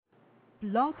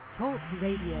Blog Talk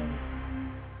Radio.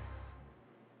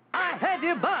 I hate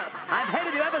you both. I've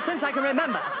hated you ever since I can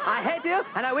remember. I hate you,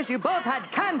 and I wish you both had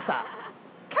cancer.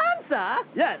 Cancer?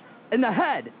 Yes, in the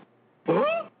head. Huh?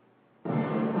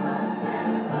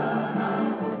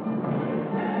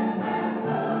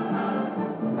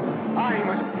 I'm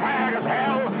as tired as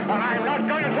hell, and I'm not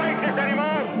going to take this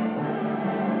anymore.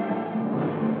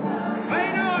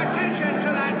 Pay no attention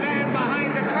to that man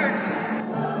behind the curtain.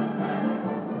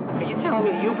 Are you telling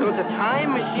me you built a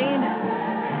time machine?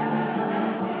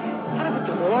 Out of a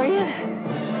DeLorean?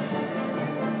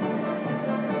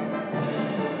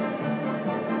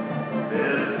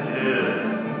 This is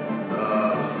the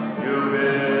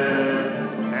Stupid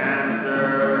Cancer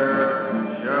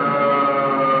Show.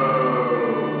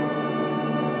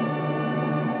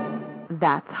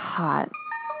 That's hot.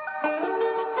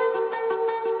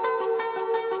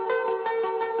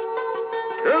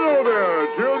 Hello there,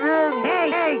 children.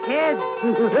 Hey, kids.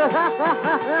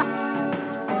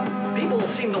 People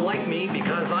seem to like me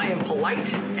because I am polite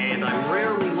and I'm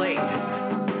rarely late.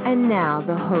 And now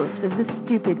the host of the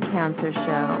Stupid Cancer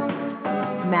Show,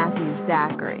 Matthew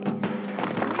Zachary.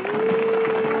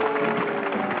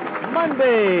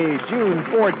 Monday, June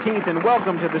 14th, and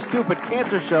welcome to the Stupid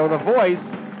Cancer Show, the voice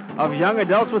of young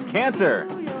adults with cancer.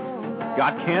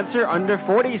 Got cancer? Under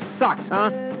 40 sucks,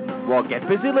 huh? Well, get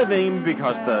busy living,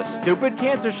 because the Stupid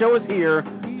Cancer Show is here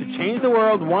to change the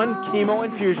world one chemo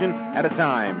infusion at a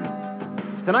time.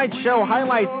 Tonight's show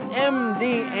highlights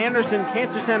MD Anderson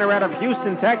Cancer Center out of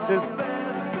Houston, Texas.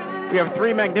 We have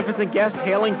three magnificent guests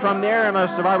hailing from there in our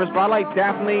Survivor Spotlight.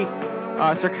 Daphne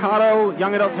Cercato,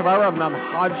 young adult survivor of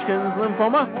non-Hodgkin's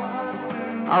lymphoma.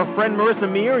 Our friend Marissa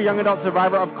Meir, young adult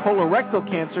survivor of colorectal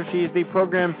cancer. She is the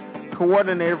program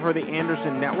coordinator for the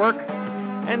Anderson Network.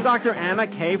 And Dr. Anna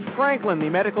K. Franklin, the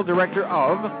medical director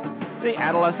of the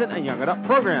Adolescent and Young Adult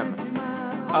Program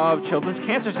of Children's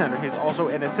Cancer Center. He's also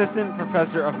an assistant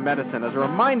professor of medicine. As a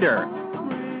reminder,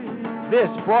 this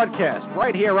broadcast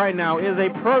right here, right now, is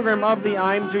a program of the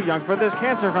I'm Too Young for This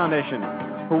Cancer Foundation,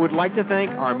 who would like to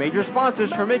thank our major sponsors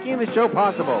for making the show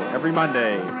possible every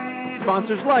Monday.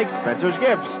 Sponsors like Spencer's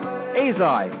Gifts,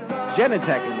 Azi,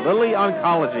 Genentech, and Lilly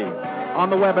Oncology. On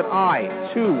the web at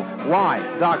i2y.com,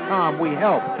 we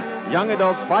help young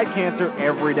adults fight cancer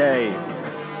every day.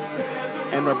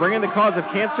 And we're bringing the cause of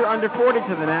cancer under 40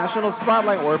 to the national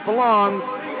spotlight where it belongs,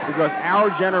 because our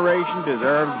generation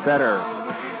deserves better.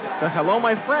 So hello,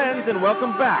 my friends, and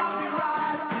welcome back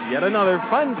to yet another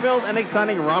fun-filled and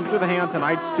exciting romp through the hay on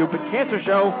tonight's Stupid Cancer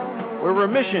Show, where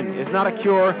remission is not a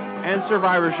cure and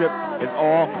survivorship is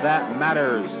all that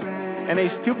matters. And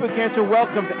a Stupid Cancer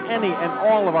welcome to any and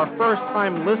all of our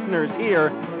first-time listeners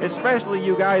here, especially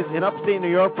you guys in upstate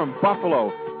New York from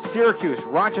Buffalo, Syracuse,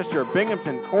 Rochester,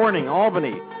 Binghamton, Corning,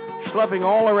 Albany, schlepping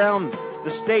all around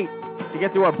the state to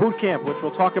get to our boot camp, which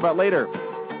we'll talk about later.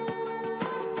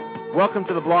 Welcome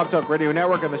to the Blog Talk Radio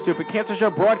Network and the Stupid Cancer Show,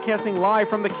 broadcasting live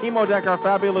from the Chemo Deck, our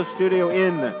fabulous studio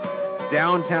in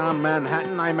downtown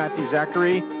Manhattan. I'm Matthew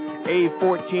Zachary, a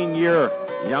 14-year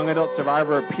young adult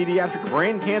survivor of pediatric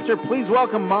brain cancer. Please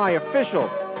welcome my official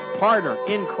partner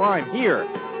in crime here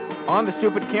on the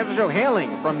Stupid Cancer Show,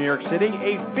 hailing from New York City,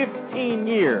 a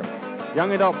 15-year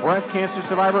young adult breast cancer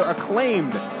survivor,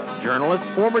 acclaimed journalist,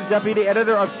 former deputy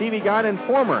editor of TV Guide, and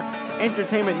former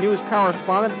entertainment news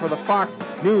correspondent for the Fox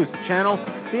News Channel,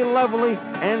 the lovely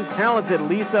and talented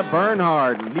Lisa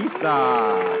Bernhard. Lisa.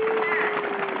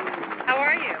 How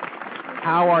are you?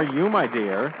 How are you, my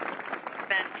dear?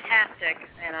 Fantastic,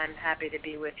 and I'm happy to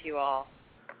be with you all.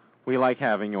 We like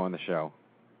having you on the show.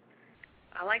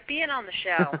 I like being on the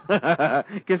show.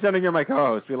 Considering you're my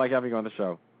co-host, we like having you on the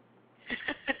show.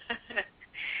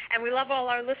 And we love all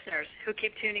our listeners who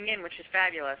keep tuning in, which is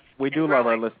fabulous. We do love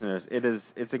our listeners.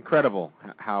 It's incredible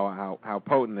how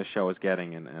potent this show is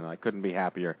getting, and I couldn't be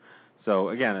happier. So,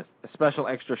 again, a special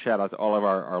extra shout-out to all of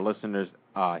our listeners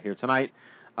here tonight,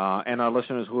 and our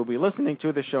listeners who will be listening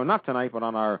to the show, not tonight, but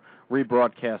on our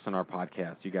rebroadcast and our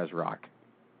podcast. You guys rock.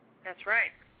 That's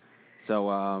right. So,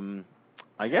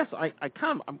 I guess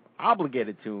I'm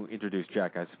obligated to introduce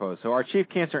Jack, I suppose. So our chief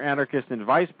cancer anarchist and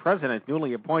vice president,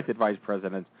 newly appointed vice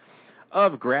president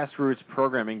of grassroots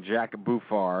programming, Jack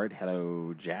Bouffard.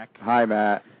 Hello, Jack. Hi,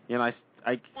 Matt. You know,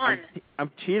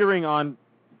 I'm teetering on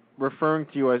referring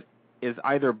to you as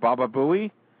either Baba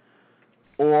Booey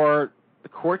or the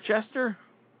court jester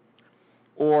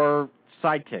or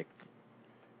sidekick.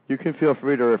 You can feel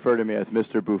free to refer to me as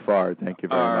Mr. Bouffard. Thank you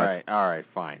very much. All right,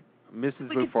 fine. Mrs.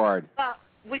 Bouffard.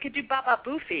 We could do Baba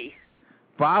Boofy.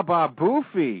 Baba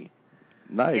Boofy.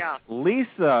 Nice. Yeah.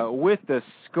 Lisa with the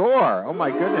score. Oh, my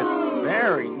goodness.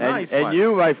 Very very nice one. And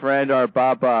you, my friend, are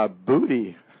Baba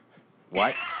Booty.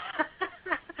 What?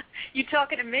 You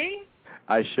talking to me?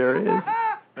 I sure is.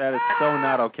 That is so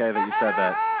not okay that you said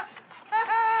that.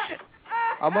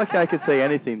 I'm lucky I could say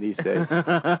anything these days.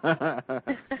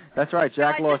 That's right.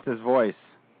 Jack lost his voice.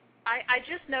 I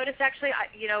just noticed, actually,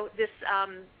 this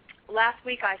last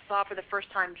week I saw for the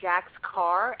first time Jack's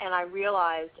car, and I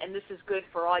realized, and this is good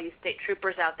for all you state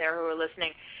troopers out there who are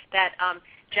listening, that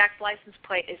Jack's license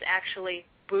plate is actually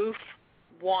Boof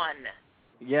 1.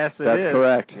 Yes, it is. That's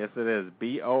correct. Yes, it is.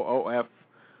 BOOF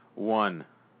 1.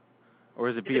 Or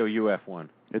is it BOUF 1?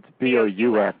 It's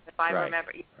BOUF. If I Right.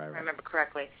 remember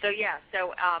correctly. So, yeah,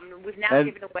 we've now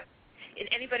given away,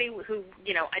 anybody who,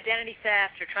 identity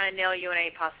theft or trying to nail you in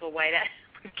any possible way, that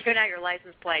we've given out your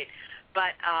license plate.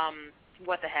 But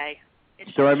what the hey?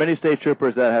 There are many state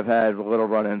troopers that have had little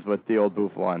run-ins with the old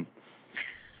Boof 1.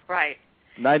 Right.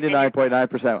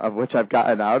 99.9% of which I've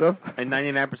gotten out of. And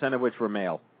 99% of which were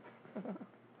male.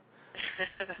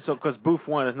 So, because Boof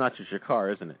 1 is not just your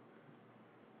car, isn't it?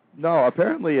 No,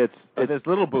 apparently it's this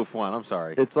little Boof 1, I'm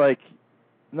sorry. It's like,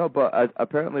 no, but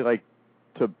apparently like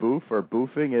to boof or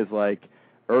boofing is like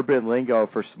urban lingo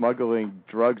for smuggling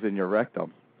drugs in your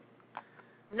rectum.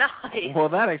 Nice. Well,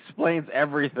 that explains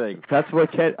everything. That's what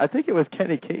I think it was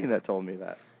Kenny King that told me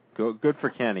that. Good for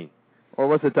Kenny. Or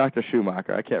was it Dr.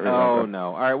 Schumacher? I can't remember. Oh,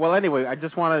 no. All right, well, anyway, I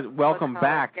just want to welcome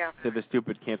back yeah. to the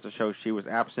Stupid Cancer Show. She was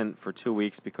absent for 2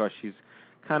 weeks because she's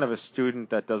kind of a student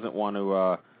that doesn't want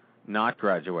to not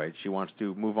graduate. She wants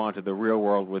to move on to the real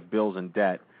world with bills and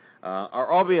debt. Our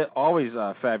always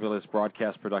fabulous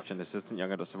broadcast production assistant,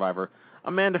 young adult survivor,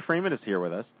 Amanda Freeman is here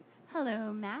with us.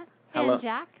 Hello, Matt. Hello. And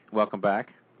Jack. Welcome back.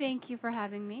 Thank you for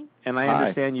having me. And I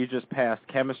understand you just passed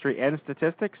chemistry and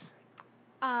statistics?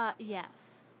 Yes.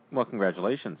 Well,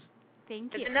 congratulations.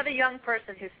 Thank There's you. another young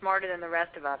person who's smarter than the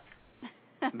rest of us.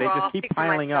 They Well, just I'll keep speak for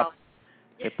piling up. myself.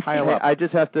 They pile Hey, up. I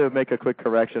just have to make a quick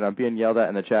correction. I'm being yelled at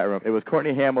in the chat room. It was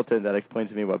Courtney Hamilton that explained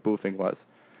to me what boofing was.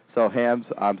 So, Hams,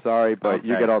 I'm sorry, but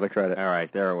you Okay. get all the credit. All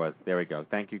right, there it was. There we go.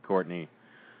 Thank you, Courtney,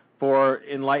 for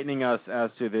enlightening us as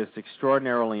to this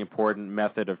extraordinarily important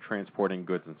method of transporting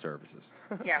goods and services.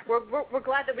 Yeah, we're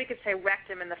glad that we could say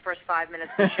rectum in the first 5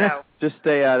 minutes of the show. Just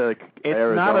stay out of It's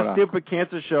Arizona. not a Stupid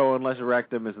Cancer Show unless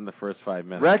rectum is in the first 5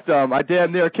 minutes. Rectum, I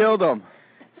damn near killed him.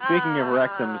 Speaking of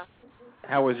rectums,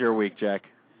 how was your week, Jack?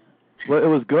 Well, it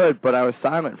was good, but I was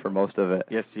silent for most of it.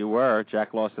 Yes, you were.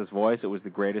 Jack lost his voice. It was the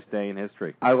greatest day in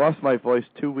history. I lost my voice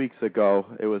 2 weeks ago.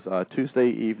 It was Tuesday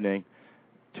evening,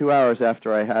 2 hours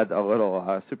after I had a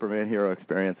little Superman hero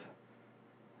experience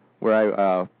where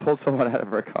I pulled someone out of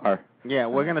her car. Yeah,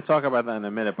 we're going to talk about that in a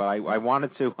minute, but I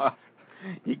wanted to...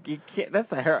 you can't,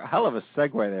 that's a hell of a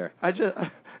segue there.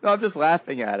 I'm just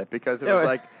laughing at it because it was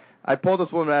like I pulled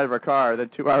this woman out of her car,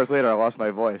 then 2 hours later I lost my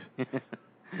voice.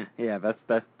 Yeah,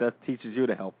 that teaches you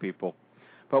to help people.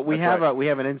 But we That's have we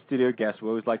have an in-studio guest. We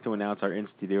always like to announce our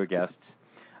in-studio guests.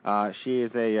 She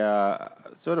is a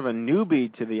sort of a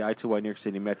newbie to the I2Y New York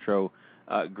City Metro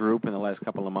group in the last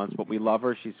couple of months, but we love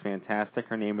her. She's fantastic.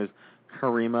 Her name is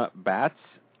Karima Batts.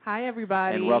 Hi,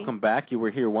 everybody. And welcome back. You were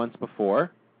here once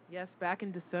before. Yes, back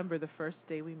in December, the first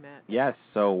day we met. Yes,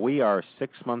 so we are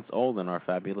 6 months old in our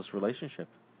fabulous relationship.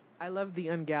 I love the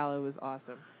Ungala. It was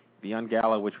awesome. The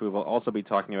Ungala, which we will also be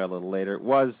talking about a little later,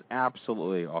 was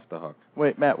absolutely off the hook.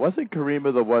 Wait, Matt, wasn't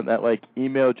Karima the one that like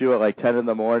emailed you at like 10 in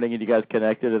the morning and you guys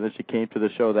connected and then she came to the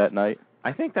show that night?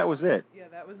 I think that was it. Yeah,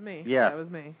 that was me. Yeah. That was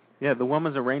me. Yeah, the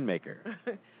woman's a rainmaker.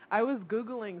 I was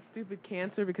Googling stupid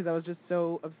cancer because I was just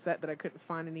so upset that I couldn't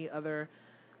find any other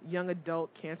young adult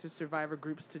cancer survivor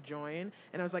groups to join.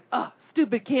 And I was like,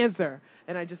 stupid cancer.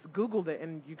 And I just Googled it,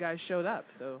 and you guys showed up.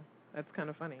 So that's kind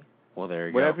of funny. Well, there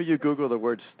you Whenever go. you Google the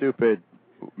word stupid,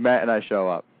 Matt and I show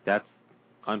up. That's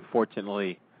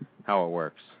unfortunately how it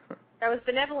works. That was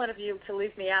benevolent of you to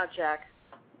leave me out, Jack.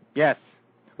 Yes.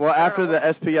 Well, after the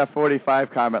SPF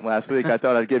 45 comment last week, I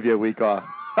thought I'd give you a week off.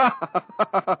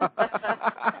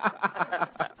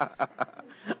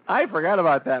 I forgot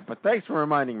about that, but thanks for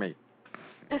reminding me.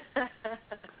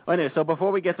 Anyway, so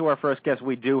before we get to our first guest,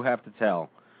 we do have to tell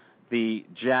the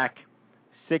Jack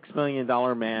 $6 Million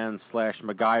Man /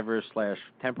 MacGyver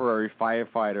 / temporary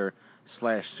firefighter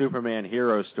 / Superman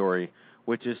hero story,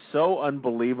 which is so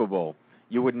unbelievable.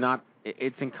 You would not.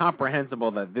 It's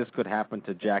incomprehensible that this could happen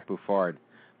to Jack Buffard.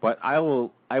 But I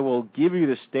will give you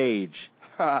the stage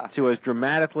to as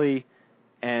dramatically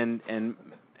and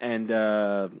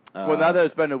well, now that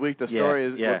it's been a week, the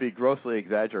story would be grossly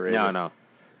exaggerated. No.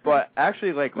 But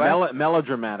actually, like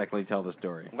melodramatically tell the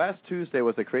story. Last Tuesday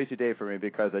was a crazy day for me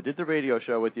because I did the radio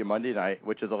show with you Monday night,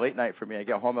 which is a late night for me. I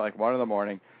get home at like 1 in the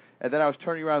morning, And then I was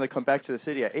turning around to come back to the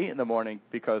city at 8 in the morning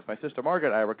because my sister Margaret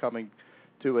and I were coming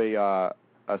to a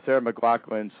Sarah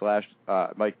McLachlan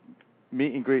like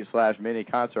meet and greet / mini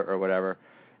concert or whatever.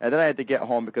 And then I had to get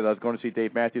home because I was going to see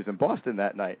Dave Matthews in Boston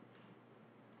that night.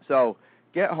 So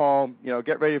get home,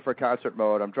 get ready for concert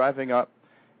mode. I'm driving up,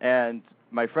 and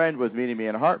my friend was meeting me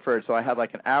in Hartford, so I had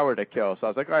like an hour to kill. So I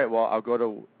was like, all right, well, I'll go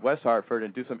to West Hartford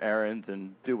and do some errands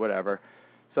and do whatever.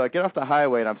 So I get off the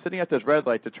highway, and I'm sitting at this red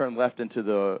light to turn left into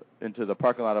the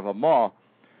parking lot of a mall,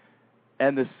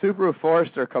 and the Subaru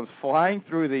Forester comes flying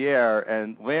through the air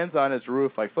and lands on its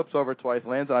roof, like flips over twice,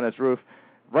 lands on its roof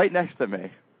right next to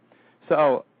me.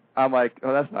 So I'm like,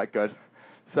 oh, that's not good.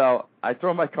 So I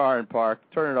throw my car in park,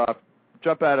 turn it off,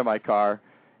 jump out of my car,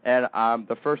 and I'm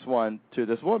the first one to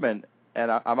this woman,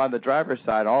 and I'm on the driver's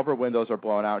side. All of her windows are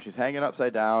blown out. She's hanging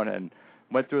upside down and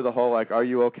went through the whole, like, are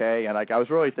you okay? And, like, I was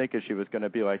really thinking she was going to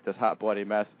be, like, this hot, bloody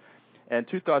mess. And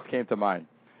two thoughts came to mind.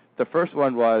 The first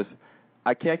one was,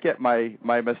 I can't get my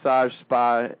massage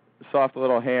spa soft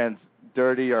little hands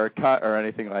dirty or cut or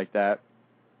anything like that,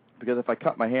 because if I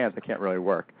cut my hands, I can't really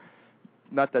work.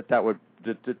 Not that would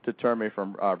deter me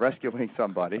from rescuing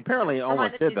somebody. Apparently it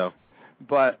almost did, though.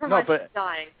 But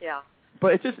dying, yeah.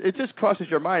 But it just crosses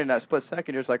your mind in that split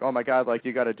second. You're just like, oh my God, like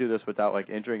you got to do this without like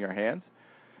injuring your hands.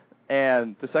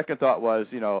 And the second thought was,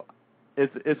 is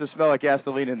the smell of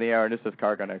gasoline in the air, and is this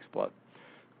car going to explode?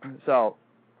 So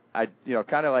I,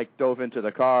 kind of like dove into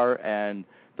the car, and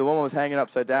the woman was hanging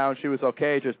upside down. She was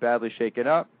okay, just badly shaken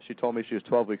up. She told me she was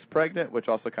 12 weeks pregnant, which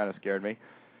also kind of scared me.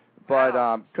 But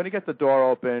couldn't get the door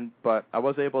open, but I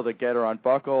was able to get her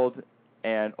unbuckled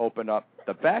and open up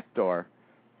the back door,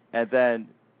 and then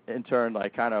in turn,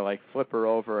 like kind of like flip her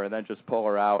over and then just pull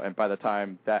her out. And by the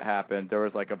time that happened, there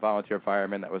was like a volunteer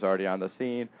fireman that was already on the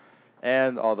scene,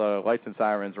 and all the lights and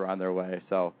sirens were on their way.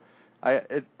 So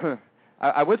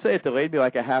I would say it delayed me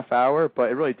like a half hour,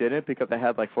 but it really didn't because I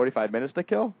had like 45 minutes to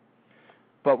kill.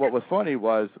 But what was funny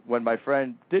was when my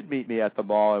friend did meet me at the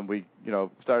mall and we,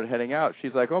 started heading out,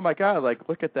 she's like, oh, my God, like,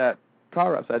 look at that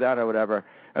car upside down or whatever.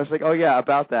 I was like, oh, yeah,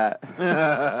 about that.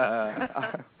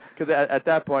 Because at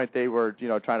that point, they were,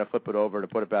 trying to flip it over to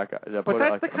put it back. But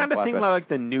that's the kind of thing like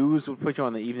the news would put you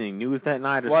on the evening news that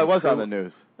night. Well, I was on the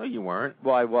news. No, you weren't.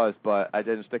 Well, I was, but I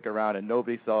didn't stick around, and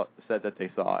nobody said that they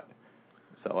saw it.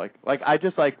 So, like I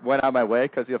just, like, went on my way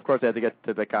because, of course, I had to get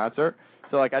to the concert.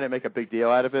 So, like, I didn't make a big deal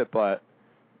out of it, but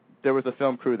there was a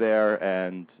film crew there,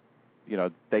 and,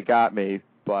 they got me,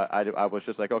 but I was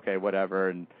just like, okay, whatever,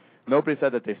 and nobody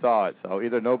said that they saw it. So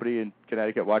either nobody in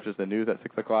Connecticut watches the news at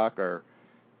 6 o'clock or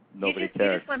nobody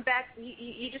cared.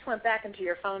 You just went back into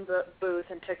your phone booth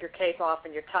and took your cape off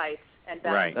and your tights and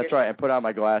back. Right. That's right, and put on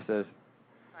my glasses.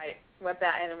 Right. Went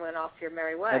back and went off your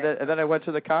merry way. And then I went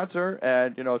to the concert,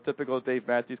 and, typical Dave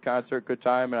Matthews concert, good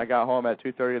time, and I got home at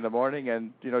 2:30 in the morning,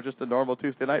 and, just a normal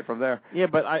Tuesday night from there. Yeah,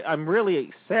 but I'm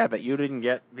really sad that you didn't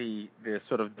get the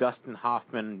sort of Dustin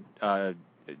Hoffman,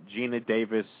 Gina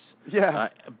Davis,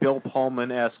 Bill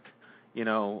Pullman-esque,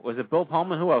 was it Bill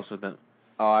Pullman? Who else was in it?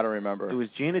 Oh, I don't remember. It was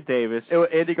Gina Davis. It was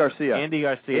Andy Garcia. Andy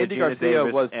Garcia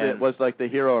Davis, was like the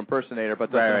hero impersonator,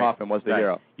 but Dustin Hoffman was the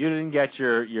hero. You didn't get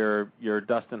your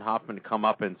Dustin Hoffman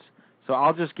comeuppance, so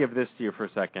I'll just give this to you for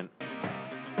a second.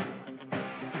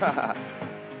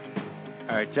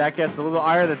 All right, Jack gets a little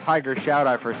Eye of the Tiger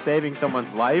shout-out for saving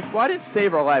someone's life. Well, I didn't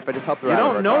save her life. I just helped her out of her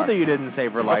You don't know car. that you didn't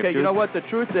save her life, Okay, dude. you know what? The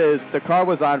truth is, the car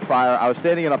was on fire. I was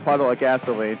standing in a puddle of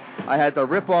gasoline. I had to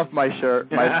rip off my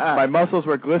shirt. My muscles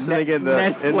were glistening in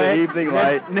the evening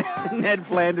light. Ned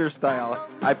Flanders style.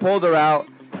 I pulled her out,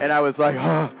 and I was like,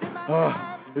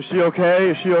 is she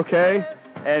okay? Is she okay?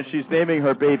 And she's naming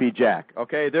her baby Jack.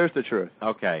 Okay, there's the truth.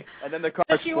 Okay. And then the car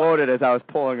exploded as I was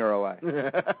pulling her away.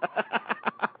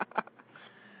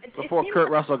 Before Kurt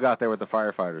Russell got there with the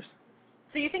firefighters.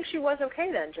 So you think she was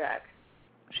okay then, Jack?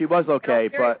 She was okay,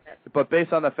 but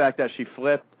based on the fact that she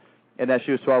flipped and that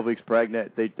she was 12 weeks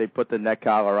pregnant, they put the neck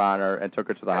collar on her and took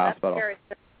her to the hospital.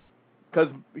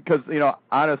 Because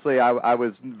honestly, I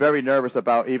was very nervous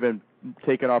about even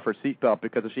taking off her seatbelt,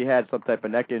 because if she had some type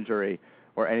of neck injury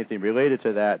or anything related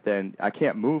to that, then I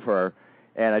can't move her,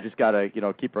 and I just got to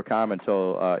keep her calm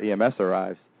until EMS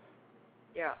arrives.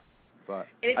 Yeah. But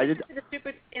in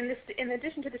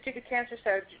addition to the Stupid Cancer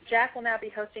Show, Jack will now be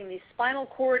hosting the Spinal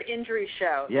Cord Injury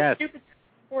Show. Yes. The Stupid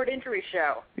Cord Injury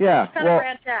Show. Yeah. Just kind of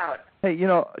branch out. Hey,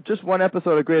 just one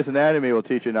episode of Grey's Anatomy will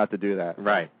teach you not to do that.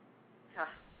 Right. Huh.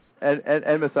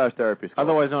 And massage therapy school.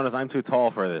 Otherwise known as I'm too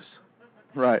tall for this.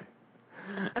 Right.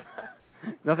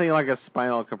 Nothing like a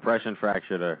spinal compression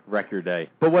fracture to wreck your day.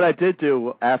 But what I did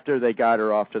do after they got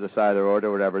her off to the side of the road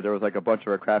or whatever, there was like a bunch of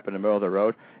her crap in the middle of the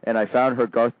road, and I found her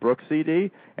Garth Brooks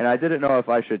CD, and I didn't know if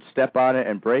I should step on it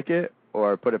and break it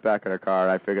or put it back in her car.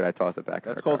 I figured I'd toss it back in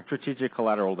her That's called car. strategic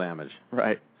collateral damage.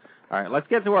 Right. All right, let's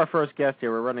get to our first guest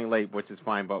here. We're running late, which is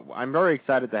fine, but I'm very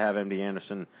excited to have MD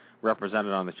Anderson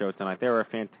represented on the show tonight. They're a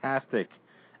fantastic,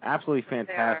 absolutely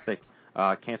fantastic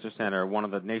cancer center, one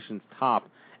of the nation's top.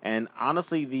 And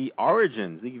honestly, the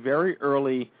origins, the very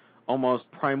early, almost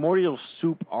primordial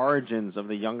soup origins of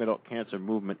the young adult cancer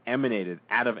movement emanated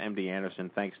out of MD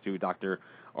Anderson, thanks to Dr.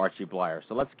 Archie Blyer.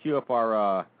 So let's cue up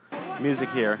our music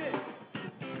here.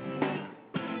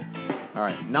 All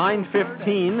right,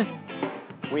 9:15.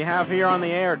 We have here on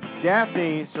the air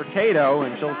Daphne Cercato,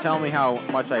 and she'll tell me how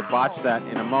much I botched that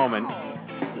in a moment,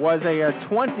 was a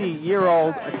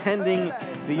 20-year-old attending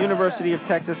the University of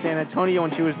Texas, San Antonio,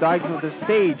 and she was diagnosed with a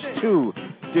stage 2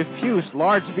 diffuse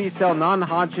large B-cell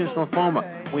non-Hodgkin's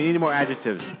lymphoma. We need more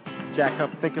adjectives. Jack,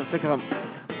 think of them.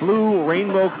 Blue,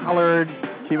 rainbow-colored,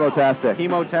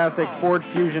 chemotastic, Ford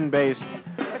Fusion-based.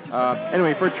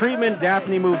 Anyway, for treatment,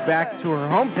 Daphne moved back to her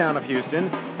hometown of Houston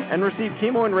and received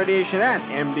chemo and radiation at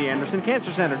MD Anderson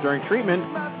Cancer Center. During treatment,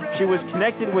 she was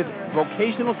connected with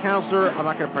vocational counselor, I'm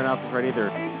not going to pronounce this right either,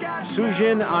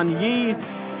 Sujin Anyi,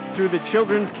 through the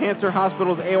Children's Cancer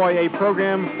Hospital's AYA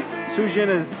program. Sujin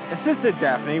has assisted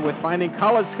Daphne with finding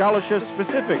college scholarships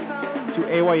specific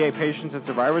to AYA patients and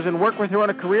survivors and worked with her on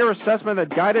a career assessment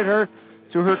that guided her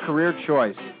to her career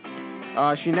choice.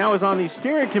 She now is on the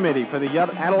steering committee for the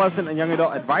Adolescent and Young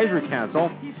Adult Advisory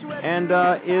Council and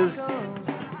is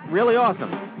really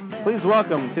awesome. Please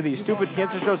welcome to the Stupid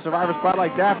Cancer Show Survivor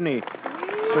Spotlight, Daphne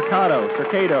Cercato.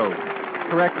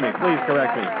 Correct me. Please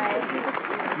correct me.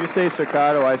 You say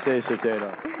Cercato, I say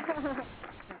Cercato.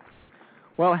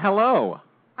 Well, hello.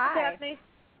 Hi. Daphne.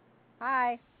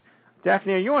 Hi.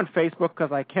 Daphne, are you on Facebook?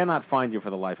 Because I cannot find you for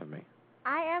the life of me.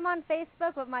 I am on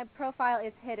Facebook, but my profile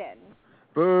is hidden.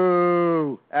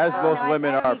 Boo! As most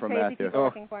women are from Matthew.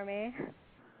 Looking for me.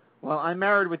 Well, I'm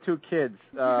married with 2 kids,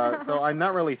 so I'm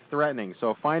not really threatening.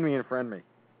 So find me and friend me.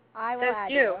 I will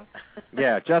add you.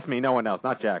 Yeah, just me, no one else,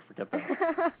 not Jack. Forget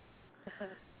that.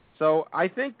 So I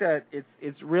think that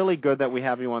it's really good that we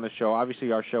have you on the show.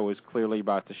 Obviously, our show is clearly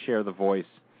about to share the voice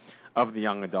of the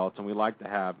young adults, and we like to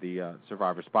have the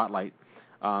Survivor Spotlight.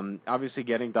 Obviously,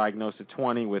 getting diagnosed at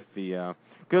 20 with the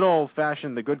good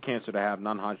old-fashioned, the good cancer to have,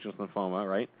 non-Hodgkin's lymphoma,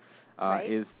 right?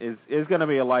 Is going to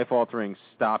be a life-altering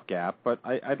stopgap. But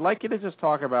I'd like you to just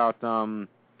talk about, and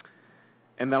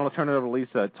then I'll turn it over to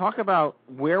Lisa. Talk about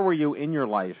where were you in your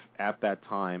life at that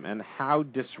time, and how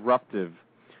disruptive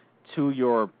to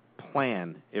your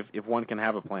plan, if one can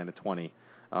have a plan at 20.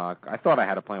 I thought I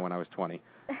had a plan when I was 20.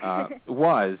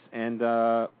 Was and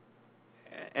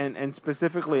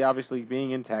specifically, obviously,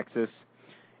 being in Texas,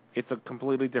 it's a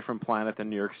completely different planet than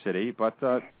New York City. But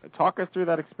talk us through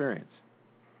that experience.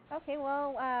 Okay,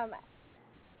 well,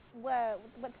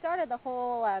 what started the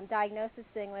whole diagnosis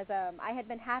thing was I had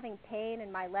been having pain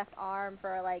in my left arm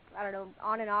for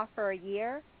on and off for a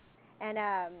year. And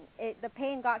the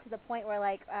pain got to the point where,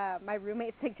 my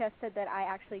roommate suggested that I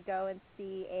actually go and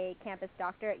see a campus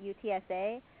doctor at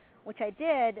UTSA, which I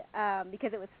did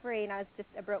because it was free, and I was just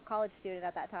a broke college student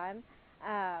at that time.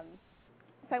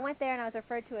 So I went there, and I was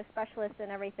referred to a specialist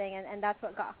and everything, and that's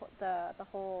what got the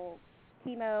whole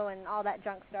chemo and all that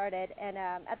junk started. And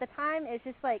at the time, it was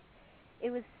just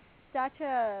it was such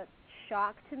a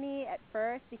shock to me at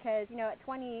first because, at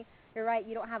 20, you're right,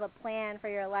 you don't have a plan for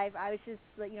your life. I was just,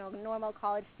 a normal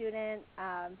college student,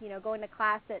 going to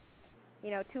class at,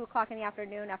 2 o'clock in the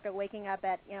afternoon after waking up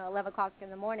at, 11 o'clock in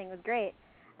the morning was great.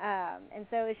 And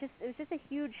so it was just a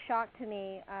huge shock to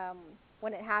me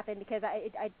when it happened because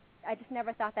I just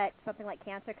never thought that something like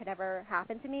cancer could ever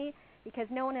happen to me because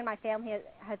no one in my family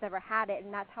has ever had it,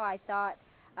 and that's how I thought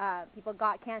people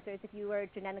got cancer, is if you were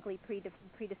genetically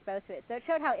predisposed to it. So it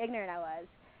showed how ignorant I was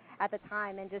at the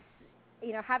time, and just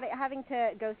having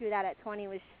to go through that at 20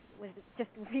 was just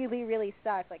really, really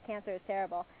sucked. Cancer is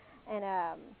terrible, and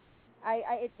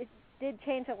it did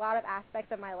change a lot of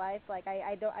aspects of my life.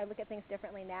 I look at things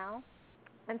differently now,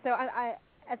 and so I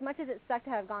as much as it sucked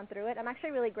to have gone through it, I'm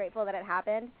actually really grateful that it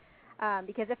happened,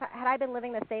 because had I been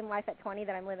living the same life at 20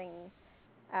 that I'm living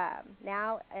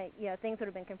now, things would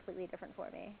have been completely different for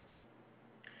me.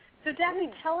 So, Daphne,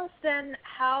 tell us then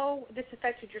how this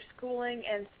affected your schooling,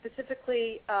 and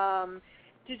specifically,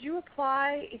 did you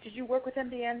work with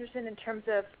MD Anderson in terms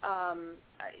of,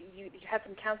 you had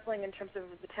some counseling in terms of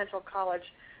a potential college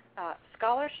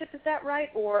scholarship, is that right?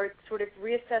 Or sort of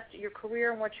reassessed your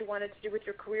career and what you wanted to do with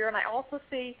your career? And I also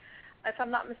see if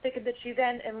I'm not mistaken, that you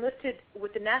then enlisted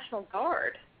with the National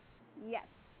Guard. Yes.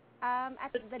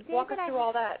 At the day Walk us that through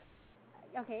all that.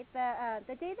 Okay,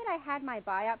 the day that I had my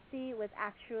biopsy was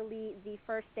actually the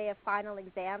first day of final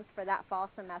exams for that fall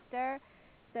semester.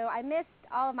 So I missed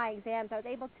all of my exams. I was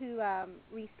able to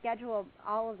reschedule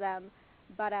all of them,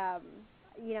 but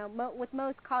with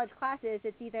most college classes,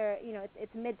 it's either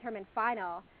it's midterm and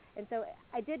final. And so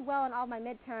I did well in all my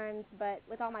midterms, but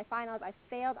with all my finals, I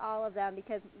failed all of them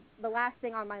because the last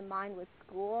thing on my mind was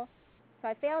school. So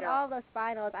I failed all of those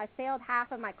finals. I failed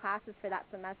half of my classes for that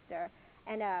semester.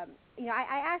 And,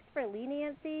 I asked for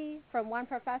leniency from one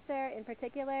professor in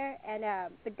particular,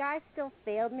 and the guy still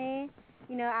failed me,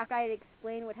 after I had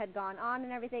explained what had gone on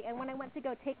and everything. And when I went to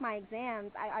go take my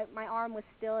exams, my arm was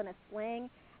still in a sling,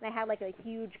 and I had, like, a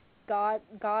huge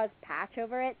gauze patch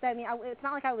over it. So, I mean, it's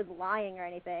not like I was lying or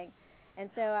anything. And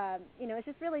so, it's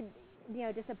just really,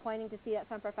 disappointing to see that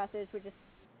some professors were just,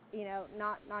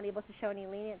 not able to show any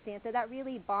leniency. And so that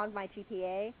really bombed my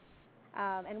GPA.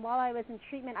 And while I was in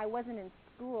treatment, I wasn't in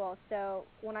school. So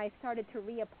when I started to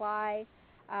reapply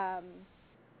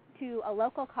to a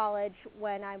local college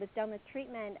when I was done with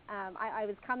treatment, I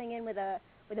was coming in with a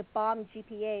bomb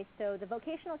GPA. So the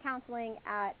vocational counseling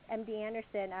at MD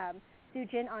Anderson,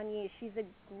 Sujin Anyi, she's a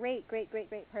great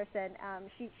person.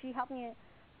 She helped me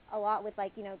a lot with,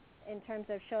 like, in terms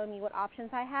of showing me what options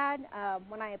I had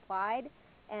when I applied,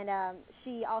 and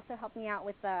she also helped me out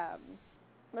with the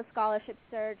scholarship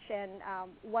search and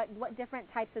what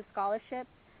different types of scholarships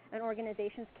and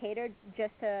organizations catered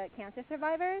just to cancer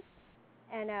survivors,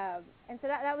 and so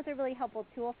that was a really helpful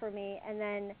tool for me. And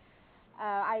then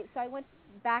I went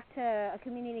back to a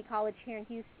community college here in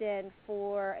Houston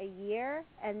for a year,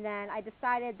 and then I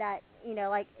decided that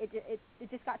it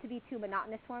just got to be too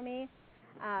monotonous for me.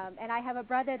 And I have a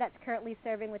brother that's currently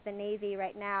serving with the Navy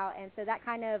right now, and so that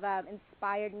kind of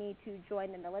inspired me to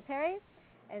join the military.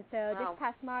 And so this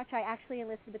past March, I actually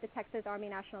enlisted with the Texas Army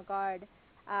National Guard,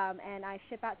 and I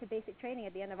ship out to basic training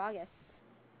at the end of August.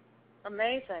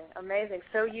 Amazing.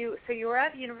 So you were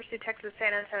at the University of Texas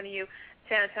San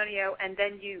Antonio, and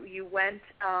then you went.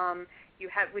 You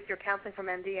had, with your counseling from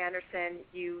MD Anderson,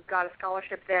 you got a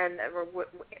scholarship then, or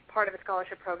part of a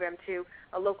scholarship program to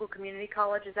a local community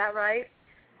college. Is that right?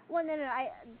 Well, no.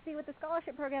 I see with the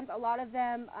scholarship programs, a lot of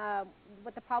them.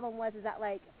 What the problem was is that,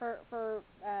 like, for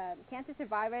cancer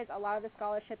survivors, a lot of the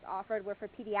scholarships offered were for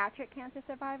pediatric cancer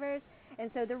survivors,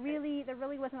 and so there really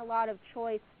wasn't a lot of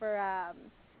choice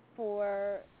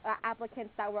for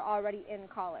applicants that were already in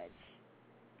college.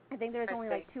 I think there was only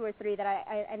like 2 or 3 that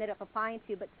I ended up applying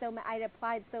to, but I'd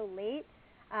applied so late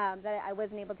that I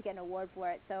wasn't able to get an award for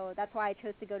it. So that's why I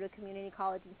chose to go to a community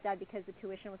college instead, because the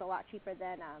tuition was a lot cheaper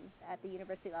than at the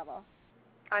university level.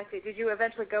 I see. Did you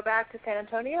eventually go back to San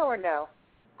Antonio or no?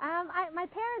 My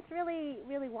parents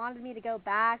really wanted me to go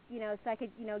back, so I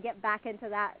could, get back into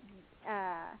that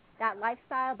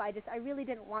lifestyle, but I really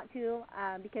didn't want to,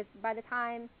 because by the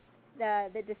time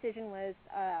the decision was,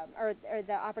 or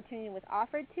the opportunity was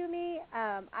offered to me,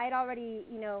 I'd already,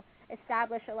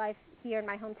 established a life here in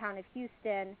my hometown of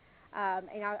Houston.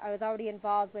 I was already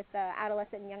involved with the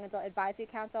Adolescent and Young Adult Advisory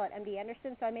Council at MD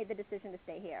Anderson, so I made the decision to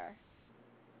stay here.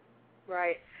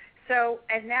 Right. So,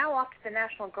 and now off to the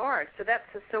National Guard.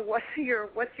 So what's your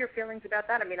feelings about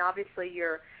that? I mean, obviously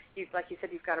like you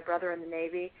said, you've got a brother in the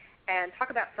Navy, and talk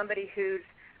about somebody who's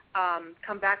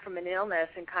come back from an illness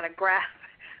and kind of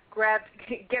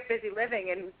get busy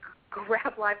living and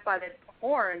grab life by the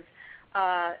horns.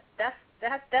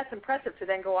 That's impressive to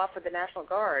then go off with the National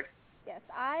Guard. Yes,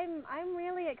 I'm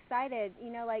really excited.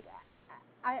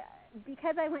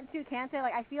 Because I went through cancer,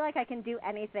 like, I feel like I can do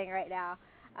anything right now.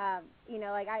 I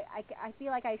feel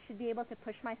like I should be able to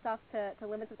push myself to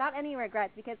limits without any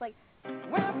regrets, because, like,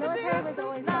 military was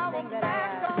always something that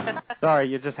I... Sorry,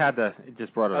 you just brought it up.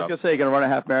 I was going to say, you're going to run a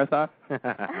half marathon?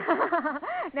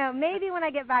 No, maybe when I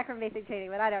get back from basic training,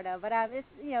 but I don't know. But it's,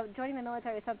 joining the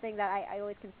military is something that I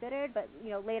always considered, but,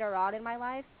 later on in my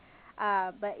life.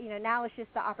 But now it's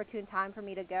just the opportune time for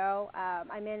me to go.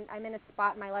 I'm in a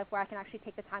spot in my life where I can actually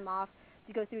take the time off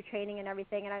to go through training and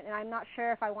everything, and I'm not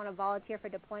sure if I want to volunteer for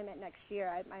deployment next year.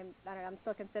 I don't know. I'm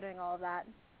still considering all of that.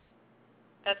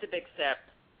 That's a big step.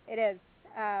 It is.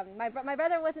 My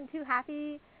brother wasn't too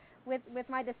happy with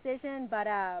my decision, but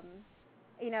I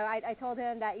told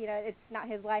him that it's not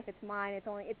his life, it's mine. It's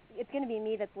going to be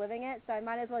me that's living it. So I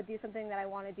might as well do something that I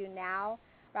want to do now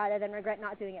rather than regret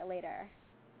not doing it later.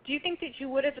 Do you think that you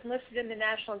would have enlisted in the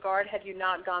National Guard had you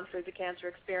not gone through the cancer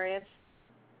experience?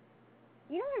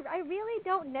 I really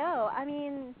don't know. I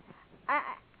mean,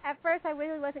 at first I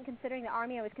really wasn't considering the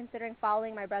Army. I was considering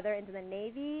following my brother into the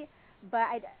Navy. but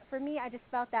for me, I just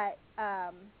felt that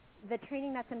the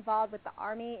training that's involved with the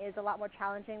Army is a lot more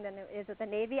challenging than it is with the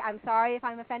Navy. I'm sorry if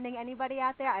I'm offending anybody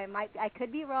out there. I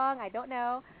could be wrong. I don't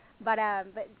know, but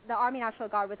the Army National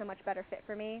Guard was a much better fit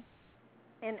for me,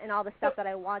 in all the stuff that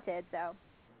I wanted.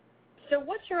 So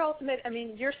what's your ultimate? I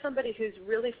mean, you're somebody who's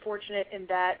really fortunate in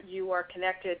that you are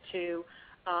connected to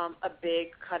a big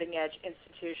cutting-edge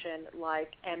institution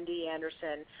like MD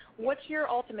Anderson. What's your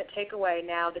ultimate takeaway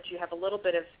now that you have a little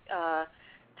bit of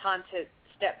time to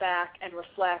step back and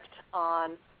reflect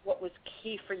on what was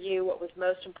key for you, what was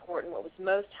most important, what was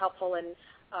most helpful in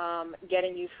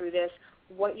getting you through this,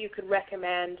 what you could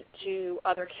recommend to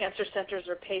other cancer centers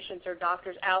or patients or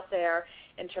doctors out there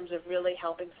in terms of really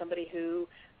helping somebody who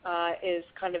is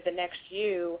kind of the next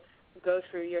you go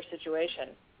through your situation?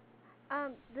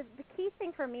 The key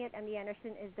thing for me at MD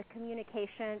Anderson is the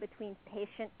communication between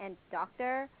patient and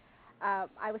doctor.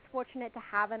 I was fortunate to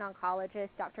have an oncologist,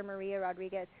 Dr. Maria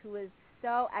Rodriguez, who was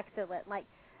so excellent. Like,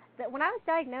 when I was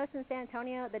diagnosed in San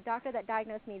Antonio, the doctor that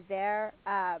diagnosed me there,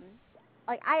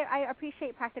 I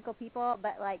appreciate practical people,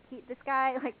 but this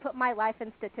guy put my life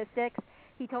in statistics.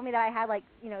 He told me that I had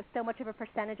so much of a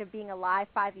percentage of being alive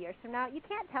 5 years from now. You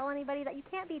can't tell anybody that. You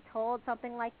can't be told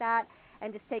something like that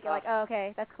and just take it oh,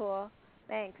 okay, that's cool,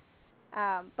 thanks.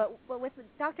 But with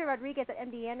Dr. Rodriguez at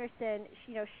MD Anderson,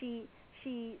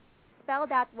 she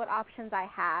spelled out what options I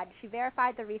had. She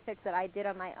verified the research that I did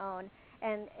on my own,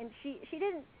 and she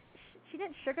didn't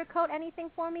sugarcoat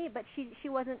anything for me, but she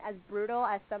wasn't as brutal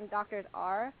as some doctors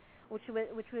are, which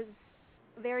was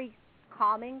very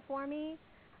calming for me.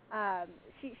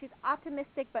 She's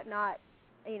optimistic, but not,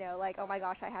 oh my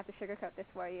gosh, I have to sugarcoat this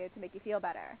for you to make you feel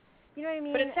better. You know what I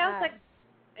mean? But it sounds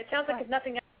like if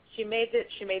nothing else, she made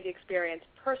the experience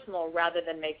personal rather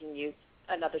than making you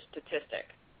another statistic.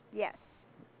 Yes.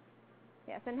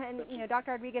 Yes, and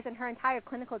Dr. Rodriguez and her entire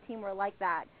clinical team were like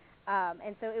that,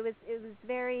 and so it was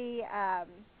very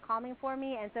calming for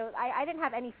me, and so I didn't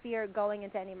have any fear going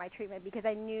into any of my treatment because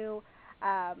I knew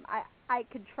I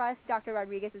could trust Dr.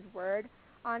 Rodriguez's word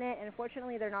on it, and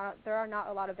unfortunately there are not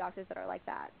a lot of doctors that are like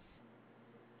that.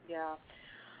 Yeah.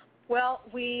 Well,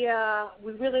 we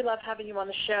really love having you on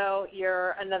the show.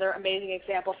 You're another amazing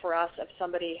example for us of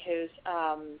somebody who's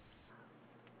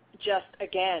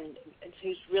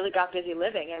who's really got busy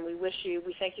living, and we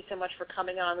thank you so much for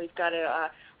coming on. We've got to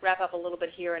wrap up a little bit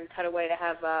here and cut away to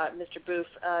have Mr. Booth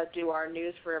do our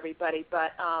news for everybody,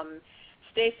 but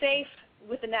stay safe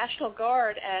with the National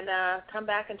Guard and come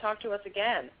back and talk to us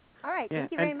again. All right,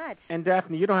 thank you very much. And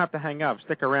Daphne, you don't have to hang up.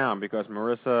 Stick around because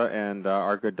Marissa and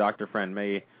our good doctor friend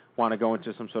may want to go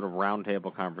into some sort of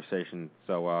roundtable conversation,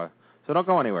 so don't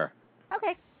go anywhere.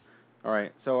 Okay. All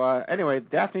right, so anyway,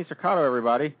 Daphne Cercato,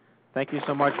 everybody. Thank you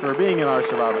so much for being in our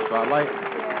Survivor Spotlight.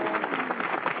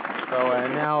 So,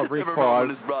 and now a brief pause.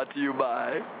 This is brought to you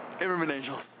by Immerman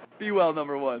Angels. Be well,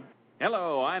 #1.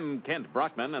 Hello, I'm Kent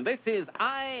Brockman, and this is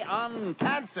Eye on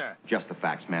Cancer. Just the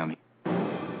facts, ma'am.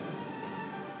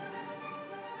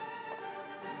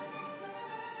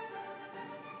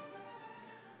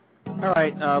 All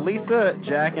right, Lisa,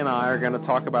 Jack, and I are going to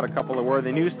talk about a couple of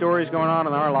worthy news stories going on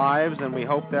in our lives, and we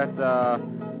hope that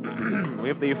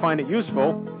you find it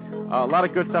useful. A lot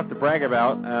of good stuff to brag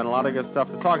about, and a lot of good stuff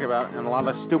to talk about, and a lot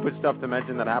of stupid stuff to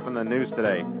mention that happened in the news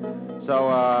today. So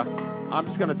I'm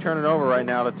just going to turn it over right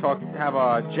now to have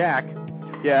Jack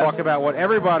talk about what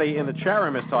everybody in the chat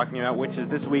room is talking about, which is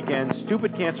this weekend's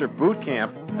Stupid Cancer Boot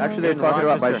Camp. Actually, they're talking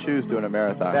about my shoes doing a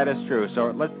marathon. That is true.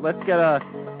 So let's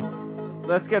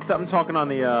get something talking on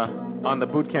the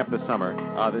boot camp this summer,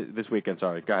 this weekend.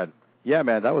 Sorry, go ahead. Yeah,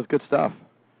 man, that was good stuff.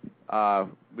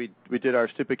 We did our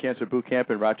Stupid Cancer Boot Camp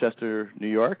in Rochester, New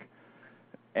York,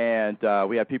 and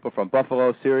we had people from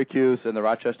Buffalo, Syracuse, and the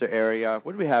Rochester area.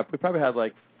 What did we have? We probably had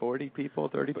like 40 people,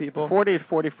 30 people? 40 to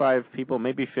 45 people,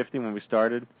 maybe 50 when we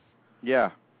started.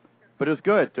 Yeah, but it was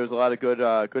good. There was a lot of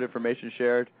good information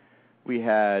shared. We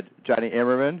had Johnny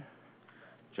Immerman.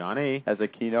 Johnny. As a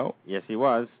keynote. Yes, he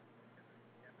was.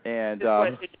 And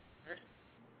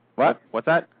what? What's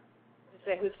that?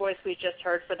 Say whose voice we just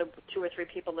heard for the 2 or 3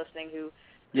 people listening who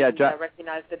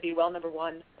recognize the Be Well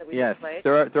 #1 that we just played.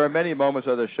 There are many moments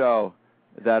of the show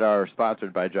that are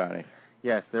sponsored by Johnny.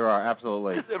 Yes, there are,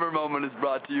 absolutely. This Immer moment is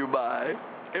brought to you by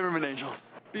Immerman Angels.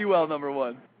 Be Well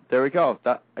 #1. There we go.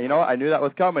 You know what? I knew that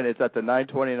was coming. It's at the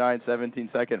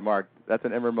 9:29:17 mark. That's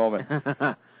an Immer moment.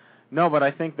 No, but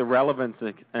I think the relevance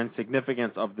and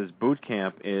significance of this boot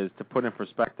camp is to put in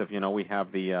perspective. We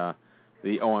have the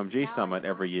OMG Summit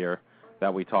every year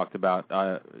that we talked about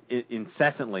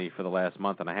incessantly for the last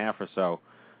month and a half or so.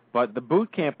 But the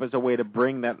boot camp is a way to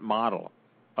bring that model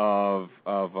of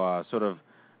sort of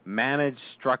managed,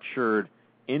 structured,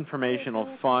 informational,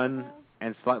 fun,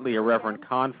 and slightly irreverent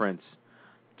conference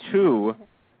to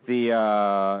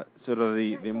the sort of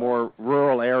the more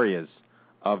rural areas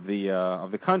of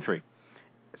the country.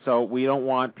 So we don't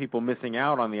want people missing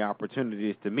out on the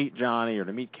opportunities to meet Johnny or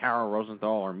to meet Carol Rosenthal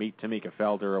or meet Tamika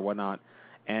Felder or whatnot,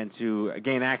 and to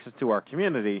gain access to our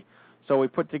community. So we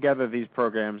put together these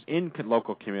programs in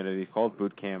local communities called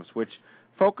boot camps, which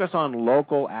focus on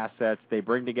local assets. They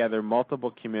bring together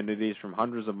multiple communities from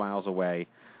hundreds of miles away.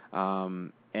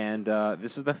 And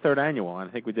this is the third annual, and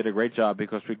I think we did a great job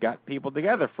because we got people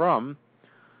together from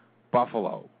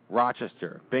Buffalo,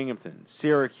 Rochester, Binghamton,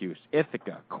 Syracuse,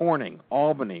 Ithaca, Corning,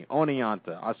 Albany,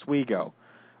 Oneonta, Oswego.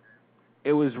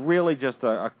 It was really just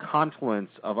a confluence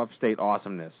of upstate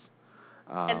awesomeness.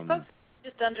 And folks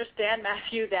just understand,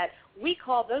 Matthew, that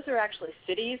those are actually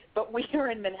cities, but we are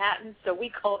in Manhattan, so we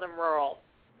call them rural.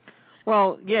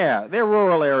 Well, yeah, they're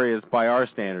rural areas by our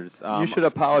standards. You should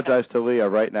apologize to Leah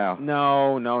right now.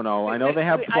 No. I know they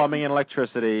have plumbing and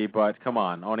electricity, but come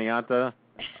on, Oneonta,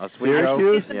 Oswego,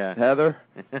 Syracuse, yeah. Heather.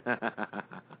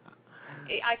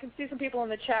 I can see some people in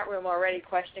the chat room already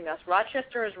questioning us.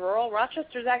 Rochester is rural.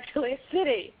 Rochester is actually a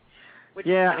city.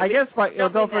 Yeah, I guess.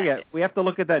 Don't forget, we have to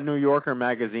look at that New Yorker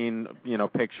magazine,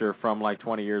 picture from like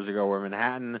 20 years ago, where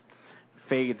Manhattan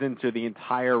fades into the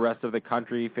entire rest of the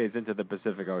country, fades into the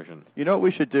Pacific Ocean. You know what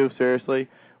we should do? Seriously,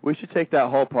 we should take that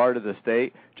whole part of the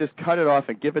state, just cut it off,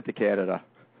 and give it to Canada.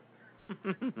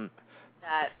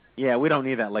 Yeah, we don't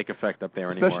need that lake effect up there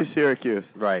anymore. Especially Syracuse.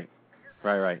 Right.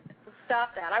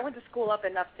 Stop that. I went to school up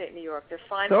in upstate New York. They're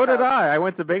fine. So did I. I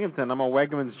went to Binghamton. I'm a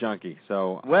Wegmans junkie.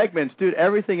 So Wegmans, dude.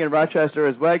 Everything in Rochester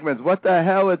is Wegmans. What the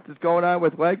hell is going on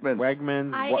with Wegmans?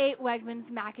 Wegmans. I ate Wegmans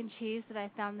mac and cheese that I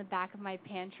found in the back of my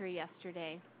pantry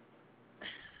yesterday.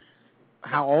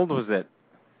 How old was it?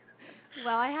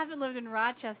 Well, I haven't lived in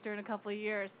Rochester in a couple of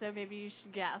years, so maybe you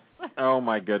should guess. Oh,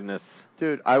 my goodness.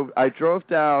 Dude, I drove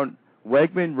down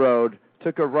Wegman Road,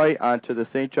 took a right onto the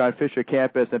St. John Fisher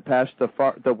campus, and passed the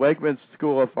Wegmans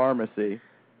School of Pharmacy,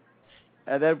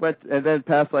 and then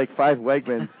passed like 5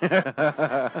 Wegmans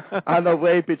on the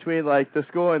way between like the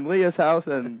school and Leah's house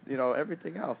and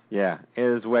everything else. Yeah, it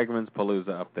is Wegmans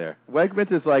Palooza up there.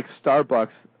 Wegmans is like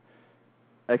Starbucks,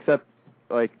 except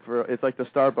it's like the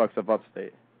Starbucks of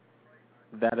upstate.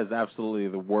 That is absolutely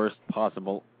the worst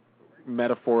possible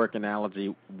metaphoric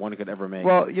analogy one could ever make.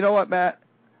 Well, you know what, Matt?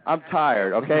 I'm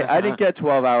tired, okay? I didn't get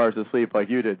 12 hours of sleep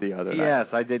like you did the other night. Yes,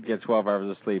 I did get 12 hours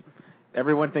of sleep.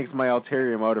 Everyone thinks my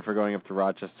ulterior motive for going up to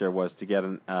Rochester was to get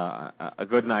a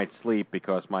good night's sleep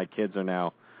because my kids are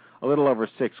now a little over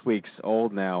 6 weeks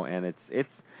old now, and it's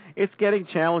getting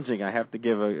challenging. I have to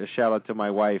give a shout-out to my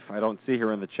wife. I don't see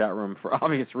her in the chat room for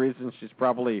obvious reasons. She's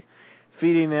probably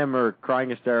feeding them or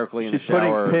crying hysterically in the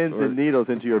shower. She's putting pins and needles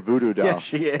into your voodoo doll. Yeah,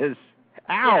 she is.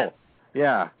 Ow!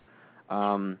 Yeah.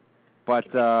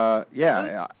 But I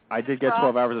did get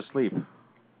 12 hours of sleep.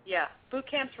 Yeah, boot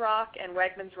camps rock and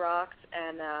Wegmans rocks,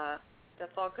 and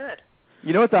that's all good.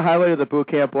 You know what the highlight of the boot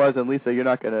camp was? And Lisa, you're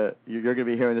gonna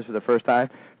be hearing this for the first time.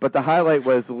 But the highlight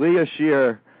was Leah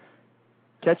Shear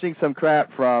catching some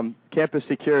crap from campus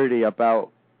security about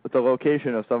the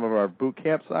location of some of our boot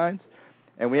camp signs,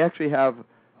 and we actually have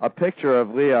a picture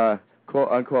of Leah, quote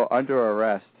unquote, under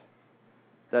arrest.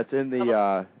 That's in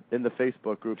the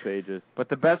Facebook group pages. But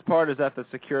the best part is that the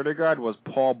security guard was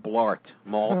Paul Blart,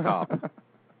 mall cop.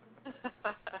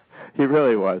 He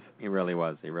really was. He really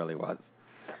was.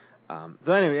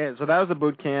 So anyway, so that was the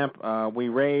boot camp. We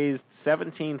raised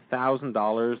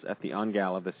 $17,000 at the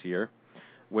Ungala this year,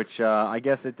 which I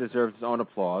guess it deserves its own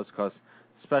applause because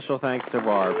special thanks to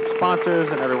our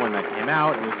sponsors and everyone that came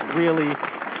out. It was really,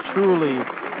 truly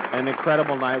an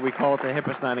incredible night. We call it the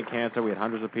hippest night in cancer. We had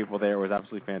hundreds of people there. It was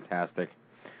absolutely fantastic.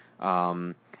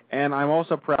 And I'm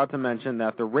also proud to mention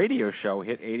that the radio show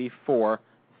hit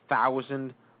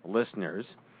 84,000 listeners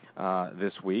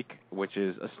this week, which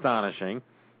is astonishing.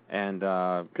 And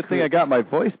good thing I got my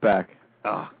voice back.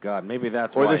 Oh, God, maybe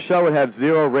that's why. Or the show would have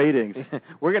 0 ratings.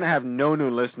 We're going to have no new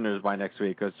listeners by next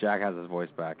week because Jack has his voice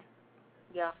back.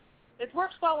 Yeah. It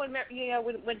works well when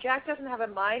Jack doesn't have a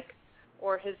mic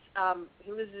or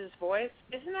he loses his voice.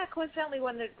 Isn't that coincidentally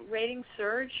when the ratings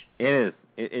surge? It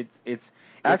is. It's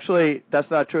actually, that's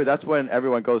not true. That's when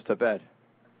everyone goes to bed.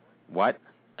 What?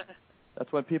 That's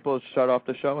when people shut off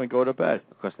the show and go to bed.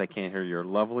 Because they can't hear your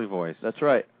lovely voice. That's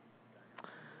right.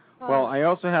 Well, I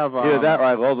also have... Either that or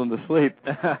I lulled them to sleep.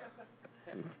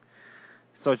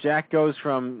 So Jack goes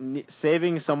from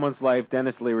saving someone's life,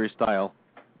 Dennis Leary style.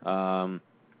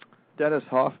 Dennis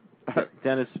Hoff...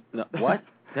 No, what?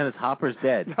 Dennis Hopper's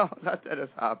dead. No, not Dennis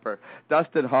Hopper.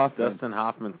 Dustin Hoffman. Dustin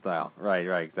Hoffman style. Right,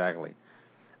 exactly.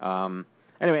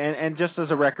 Anyway, and just as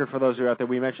a record for those who are out there,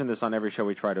 we mention this on every show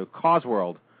we try to,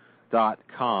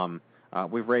 Causeworld.com.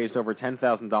 We've raised over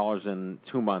 $10,000 in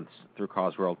 2 months through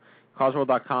Causeworld.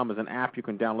 Causeworld.com is an app you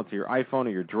can download to your iPhone or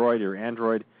your Droid or your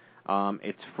Android.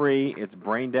 It's free, it's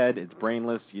brain dead, it's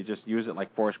brainless. You just use it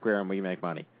like Foursquare and we make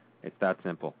money. It's that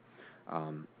simple.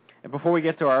 And before we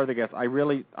get to our other guests,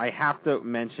 I have to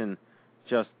mention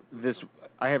just this.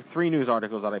 I have 3 news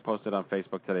articles that I posted on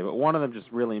Facebook today, but one of them just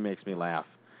really makes me laugh.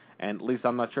 And Lisa,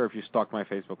 I'm not sure if you stalked my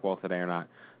Facebook wall today or not,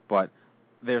 but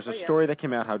there's a story that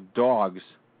came out how dogs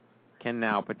can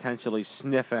now potentially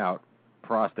sniff out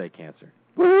prostate cancer.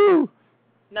 Woo!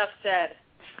 Enough said.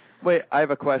 Wait, I have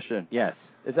a question. Yes.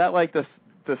 Is that like the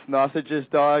Sausages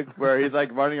dog, where he's like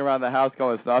running around the house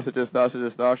going sausages,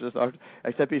 sausages, sausages, sausages,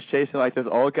 except he's chasing like this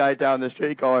old guy down the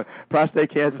street going,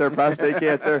 prostate cancer, prostate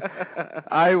cancer.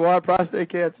 I want prostate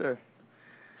cancer.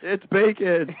 It's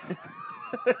bacon.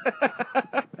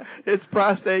 It's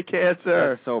prostate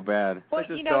cancer. That's so bad. Well, like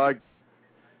this dog.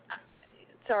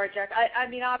 Sorry, Jack. I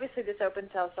mean, obviously this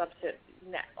opens us up to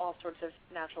all sorts of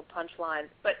natural punchlines.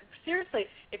 But seriously,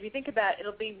 if you think about it,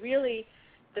 it'll be really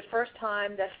the first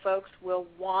time that folks will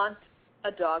want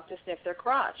a dog to sniff their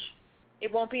crotch.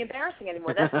 It won't be embarrassing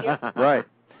anymore. That's the right.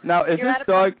 Now, is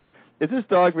this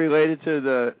dog related to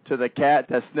the cat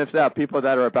that sniffs out people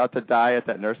that are about to die at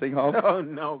that nursing home? Oh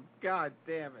no! God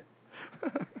damn it!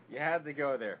 You had to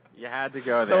go there. You had to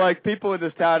go there. So, like, people in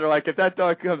this town are like, if that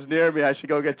dog comes near me, I should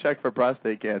go get checked for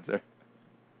prostate cancer.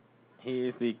 He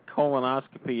is the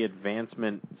colonoscopy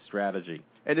advancement strategy.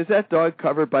 And is that dog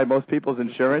covered by most people's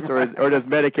insurance, or does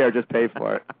Medicare just pay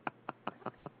for it?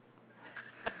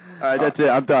 All right, that's it.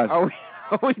 I'm done. Are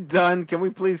we done? Can we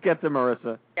please get to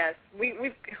Marissa? Yes,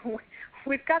 we've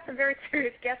got some very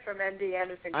serious guests from MD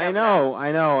Anderson. I know,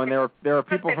 and there are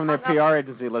people from their PR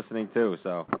agency listening too.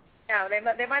 So. No,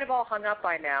 they might have all hung up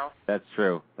by now. That's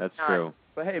true. That's true.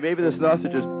 But hey, maybe the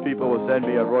Sausages people will send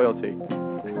me a royalty.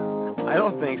 I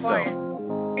don't think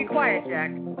so. Be quiet,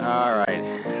 Jack. All right.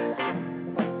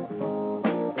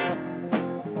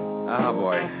 Oh,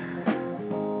 boy.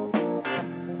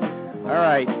 All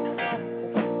right.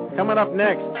 Coming up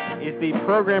next is the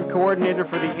program coordinator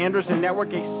for the Anderson Network,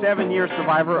 a 7-year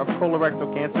survivor of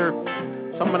colorectal cancer,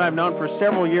 someone I've known for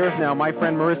several years now. My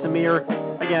friend Marissa Meir,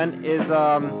 again, is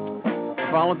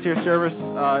volunteer service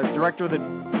director of the...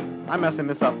 I'm messing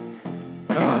this up.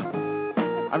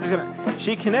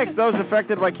 She connects those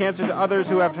affected by cancer to others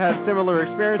who have had similar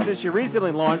experiences. She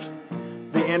recently launched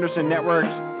the Anderson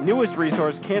Network's newest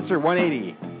resource, Cancer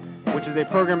 180, which is a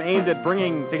program aimed at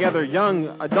bringing together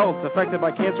young adults affected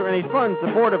by cancer in a fun,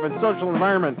 supportive, and social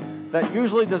environment that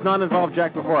usually does not involve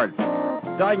Jack Before.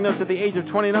 Diagnosed at the age of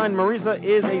 29, Marissa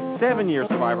is a 7-year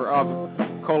survivor of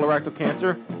colorectal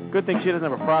cancer. Good thing she doesn't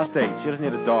have a prostate. She doesn't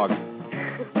need a dog.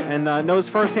 And knows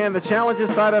firsthand the challenges,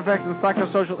 side effects, and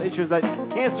psychosocial issues that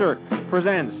cancer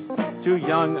presents to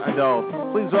young adults.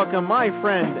 Please welcome my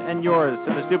friend and yours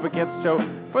to the Stupid Cancer Show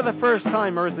for the first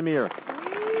time, Marissa Meir.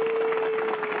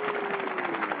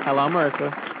 Hello,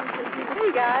 Marissa.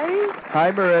 Hey, guys.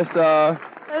 Hi, Marissa.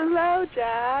 Hello,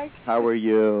 Jack. How are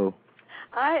you?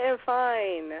 I am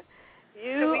fine.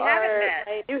 You are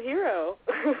my new hero.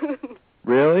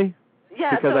 Really?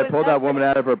 Yeah. Because I pulled that woman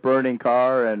out of her burning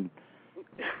car and,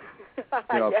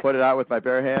 yes. put it out with my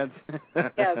bare hands?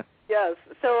 Yes.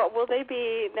 So will they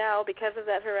be now, because of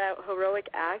that heroic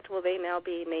act, will they now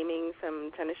be naming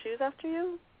some tennis shoes after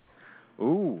you?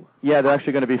 Ooh. Yeah, they're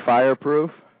actually going to be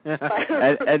fireproof.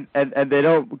 and they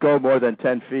don't go more than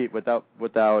 10 feet without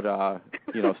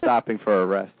stopping for a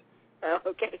rest. Oh,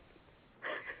 okay.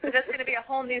 So that's going to be a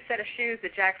whole new set of shoes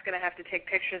that Jack's going to have to take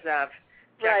pictures of.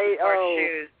 Right.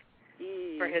 Shoes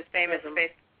for his famous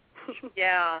face.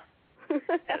 Yeah.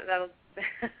 That'll.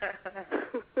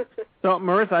 So,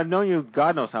 Marissa, I've known you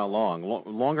God knows how long.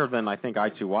 Longer than I think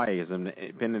I2Y has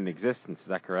been in existence. Is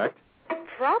that correct?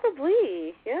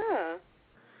 Probably. Yeah.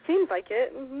 Seems like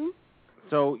it. Mm-hmm.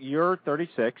 So you're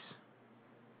 36.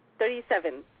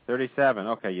 37. 37.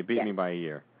 Okay, you beat me by a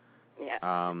year.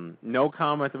 Yeah. No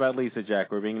comment about Lisa,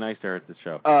 Jack. We're being nice to her at the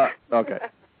show. Okay.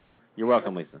 You're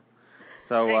welcome, Lisa.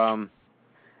 So,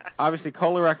 obviously,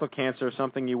 colorectal cancer is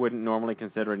something you wouldn't normally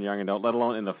consider in a young adult, let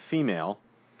alone in a female.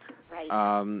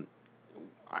 Right.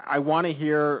 I want to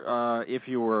hear if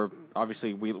you were,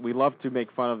 obviously, we love to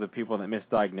make fun of the people that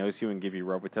misdiagnose you and give you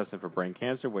Robitussin for brain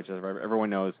cancer, which, as everyone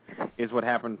knows, is what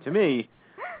happened to me.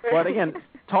 But, again,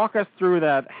 talk us through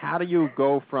that. How do you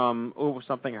go from,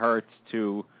 something hurts,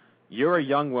 to you're a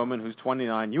young woman who's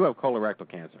 29, you have colorectal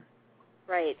cancer?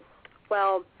 Right.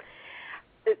 Well,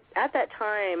 at that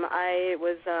time, I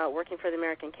was working for the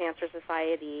American Cancer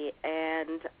Society,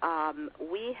 and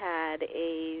we had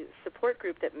a support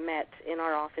group that met in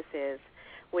our offices,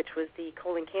 which was the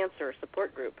colon cancer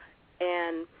support group.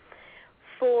 And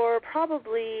for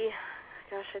probably,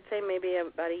 I'd say maybe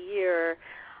about a year,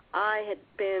 I had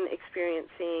been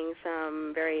experiencing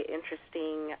some very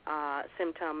interesting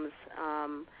symptoms.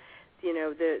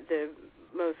 The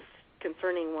most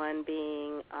concerning one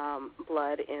being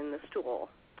blood in the stool.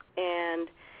 And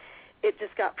it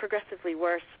just got progressively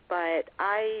worse, but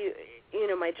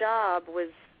my job was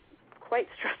quite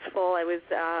stressful. I was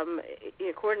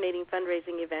coordinating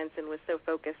fundraising events and was so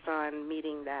focused on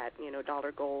meeting that,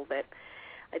 dollar goal that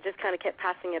I just kind of kept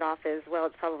passing it off as, well,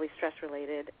 it's probably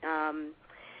stress-related.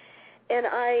 And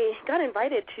I got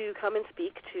invited to come and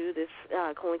speak to this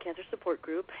colon cancer support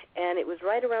group, and it was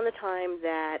right around the time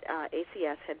that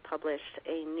ACS had published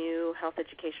a new health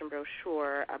education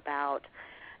brochure about,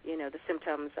 the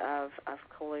symptoms of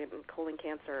colon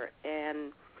cancer.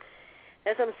 And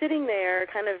as I'm sitting there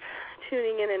kind of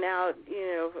tuning in and out,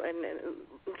 and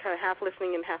kind of half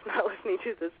listening and half not listening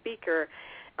to the speaker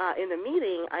in the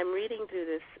meeting, I'm reading through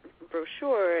this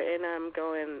brochure, and I'm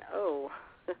going, oh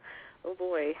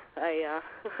boy,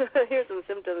 here's some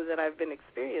symptoms that I've been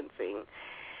experiencing.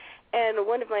 And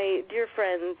one of my dear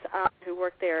friends who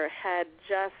worked there had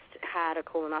just had a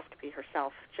colonoscopy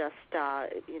herself, she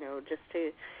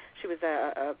was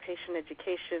a patient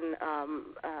education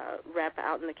rep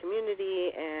out in the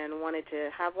community and wanted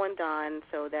to have one done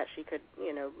so that she could,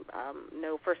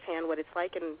 know firsthand what it's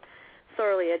like and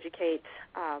thoroughly educate,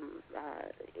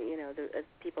 the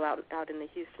people out in the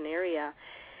Houston area.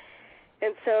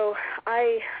 And so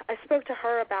I spoke to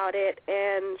her about it,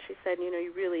 and she said,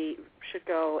 you really should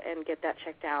go and get that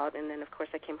checked out. And then, of course,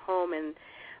 I came home, and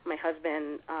my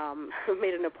husband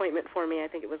made an appointment for me. I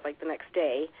think it was like the next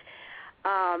day.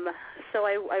 So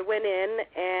I went in,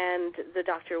 and the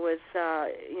doctor was,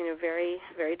 very,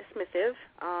 very dismissive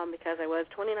because I was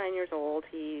 29 years old.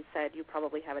 He said, you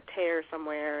probably have a tear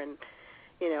somewhere, and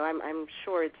I'm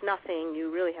sure it's nothing.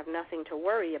 You really have nothing to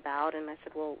worry about. And I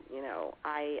said, well,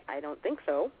 I don't think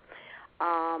so.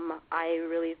 I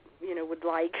really, would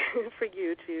like for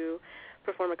you to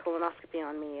perform a colonoscopy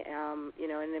on me,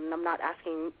 and I'm not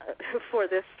asking for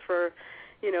this for,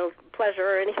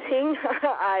 pleasure or anything.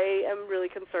 I am really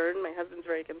concerned. My husband's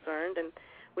very concerned, and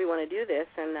we want to do this.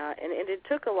 And it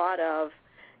took a lot of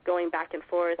going back and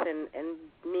forth and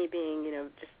me being,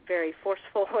 just very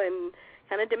forceful and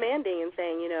kind of demanding and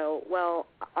saying, well,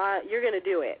 you're going to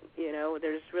do it.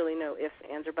 There's really no ifs,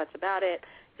 ands, or buts about it.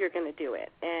 You're going to do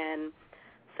it. And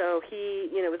so he,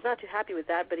 was not too happy with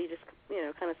that, but he just,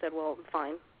 kind of said, well,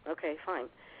 fine. Okay, fine.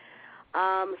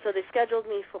 So they scheduled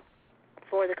me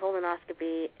for the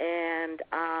colonoscopy, and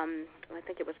I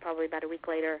think it was probably about a week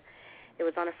later. It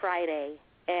was on a Friday,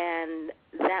 and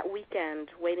that weekend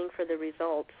waiting for the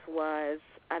results was,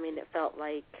 it felt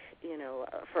like,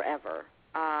 forever.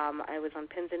 I was on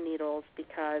pins and needles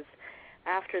because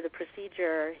after the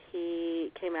procedure,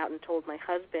 he came out and told my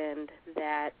husband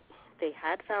that they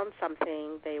had found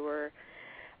something. They were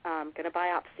going to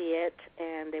biopsy it,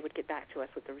 and they would get back to us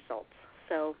with the results.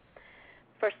 So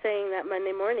first thing that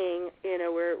Monday morning,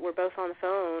 we're both on the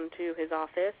phone to his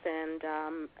office and,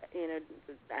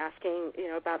 asking,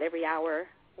 about every hour,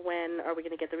 when are we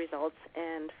going to get the results?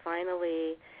 And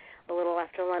finally, a little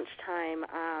after lunchtime,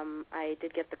 I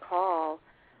did get the call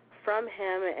from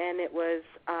him, and it was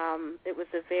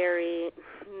a very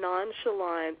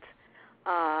nonchalant,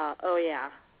 oh yeah,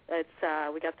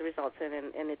 it's we got the results in,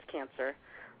 and it's cancer.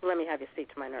 Let me have you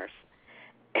speak to my nurse.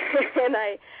 And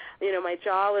I, my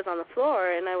jaw was on the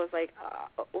floor, and I was like,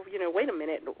 wait a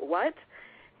minute, what?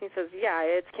 He says, yeah,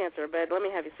 it's cancer, but let me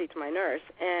have you speak to my nurse.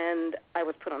 And I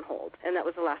was put on hold, and that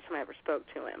was the last time I ever spoke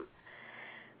to him.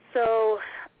 So,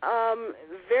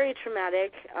 very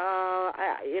traumatic.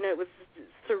 It was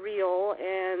surreal,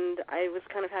 and I was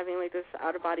kind of having like this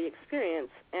out-of-body experience.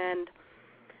 And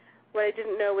what I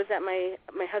didn't know was that my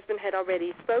husband had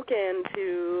already spoken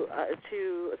to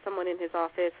someone in his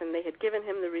office, and they had given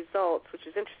him the results, which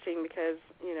is interesting because,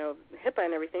 HIPAA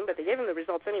and everything, but they gave him the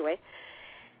results anyway.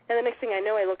 And the next thing I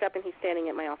know, I look up, and he's standing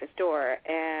at my office door,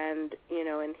 and,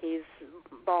 and he's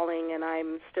bawling, and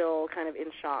I'm still kind of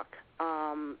in shock.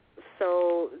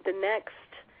 So the next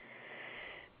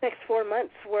 4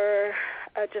 months were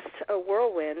just a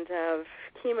whirlwind of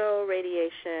chemo,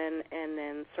 radiation, and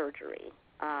then surgery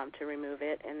to remove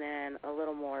it, and then a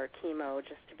little more chemo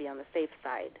just to be on the safe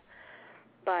side.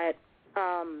 But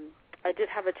I did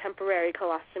have a temporary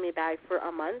colostomy bag for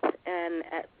a month, and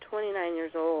at 29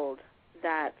 years old,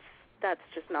 that's that's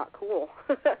just not cool.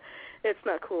 It's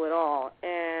not cool at all.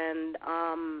 And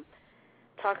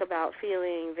talk about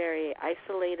feeling very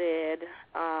isolated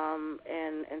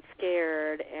and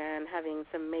scared and having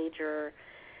some major,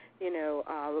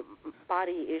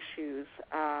 body issues.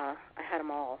 I had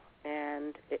them all,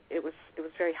 and it was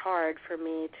very hard for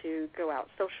me to go out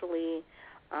socially.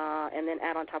 And then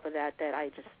add on top of that I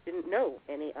just didn't know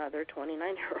any other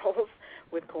 29-year-olds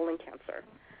with colon cancer.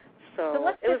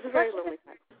 So it was a very lonely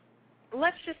time.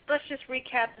 Let's just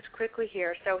recap this quickly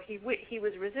here. So he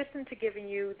was resistant to giving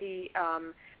you the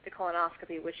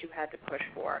colonoscopy, which you had to push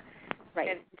for, right?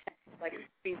 And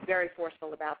be very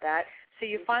forceful about that. So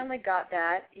you finally got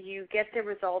that. You get the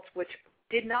results, which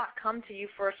did not come to you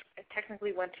first. It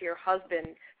technically went to your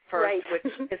husband first, right.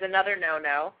 Which is another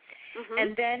no-no. Mm-hmm.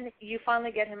 And then you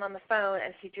finally get him on the phone,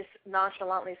 and he just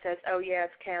nonchalantly says, "Oh yeah,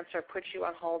 it's cancer." Puts you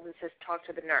on hold and says, "Talk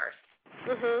to the nurse."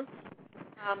 Mm-hmm.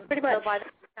 Pretty much.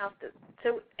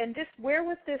 Where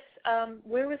was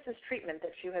this treatment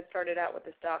that you had started out with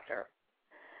this doctor?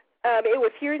 It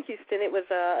was here in Houston. It was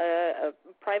a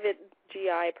private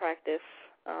GI practice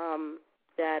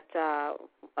that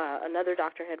another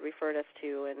doctor had referred us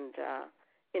to, and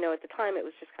at the time it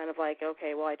was just kind of like,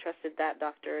 okay, well, I trusted that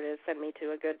doctor to send me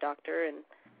to a good doctor, and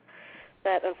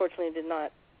that unfortunately did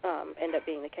not end up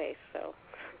being the case. So,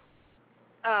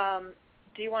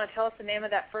 do you want to tell us the name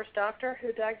of that first doctor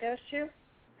who diagnosed you?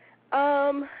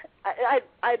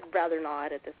 I'd rather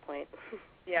not at this point.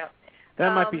 Yeah.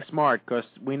 That might be smart, because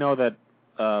we know that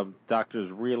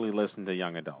doctors really listen to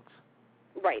young adults.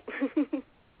 Right.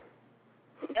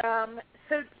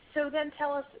 So then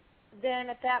tell us. Then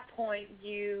at that point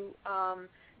you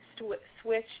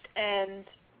switched, and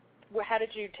how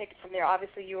did you take it from there?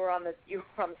 Obviously, you were on the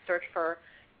search for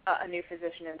a new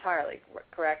physician entirely,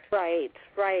 correct? Right.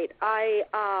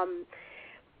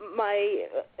 My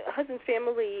husband's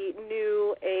family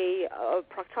knew a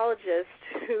proctologist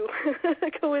who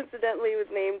coincidentally was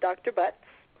named Dr. Butts.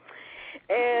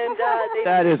 And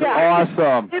that is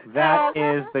awesome. That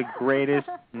is the greatest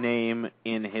name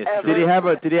in history. Did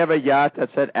he have a yacht that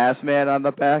said Ass Man on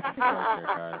the back?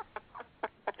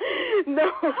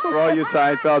 No. For all you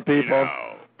Seinfeld people.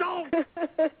 No.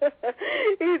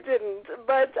 He didn't.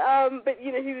 But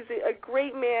he was a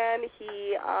great man.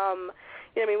 He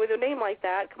with a name like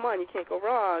that, come on, you can't go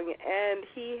wrong. And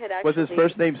he had actually... Was his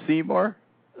first name Seymour?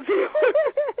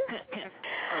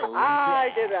 I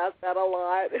get asked that a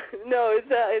lot. No, his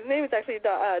name is actually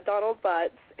Donald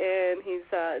Butts, and he's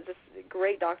just a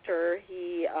great doctor.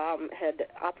 He had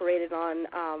operated on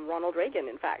Ronald Reagan,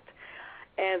 in fact.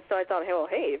 And so I thought,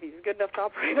 hey, if he's good enough to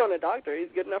operate on a doctor, he's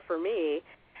good enough for me.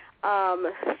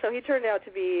 So he turned out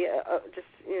to be just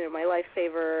my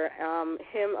lifesaver.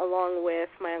 Him along with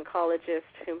my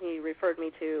oncologist, whom he referred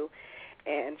me to,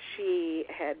 and she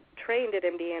had trained at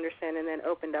MD Anderson and then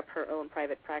opened up her own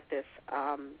private practice.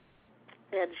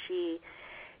 And she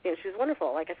was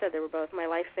wonderful. Like I said, they were both my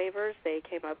lifesavers. They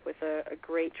came up with a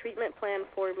great treatment plan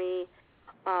for me,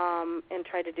 and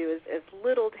tried to do as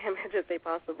little damage as they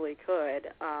possibly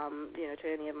could,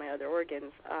 to any of my other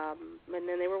organs. And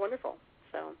then they were wonderful.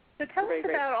 So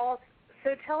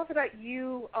tell us about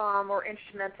you or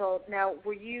instrumental. Now,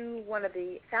 were you one of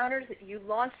the founders? You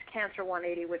launched Cancer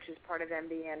 180, which is part of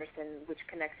MD Anderson, which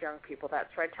connects young people.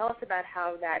 That's right. Tell us about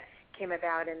how that came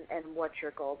about and what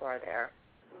your goals are there.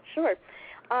 Sure.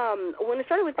 When I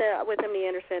started with MD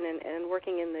Anderson and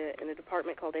working in the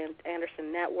department called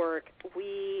Anderson Network,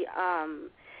 we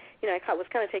I was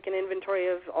kind of taking inventory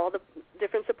of all the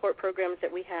different support programs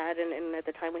that we had, and at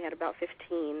the time we had about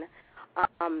 15.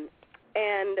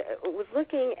 And was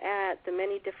looking at the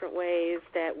many different ways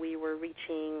that we were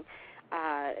reaching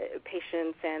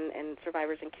patients and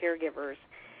survivors and caregivers.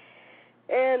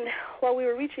 And while we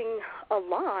were reaching a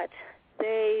lot,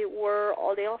 they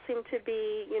all seemed to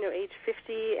be, age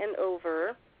 50 and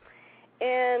over.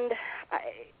 And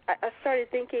I started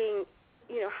thinking,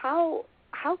 how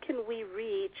can we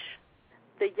reach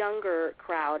the younger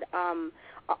crowd?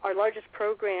 Our largest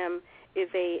program is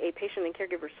a patient and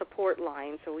caregiver support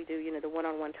line, so we do, the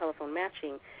one-on-one telephone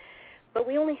matching. But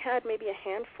we only had maybe a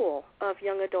handful of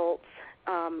young adults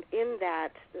in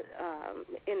that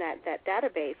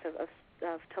database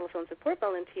of telephone support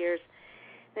volunteers.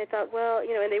 And I thought, well,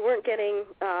 and they weren't getting,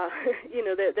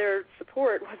 their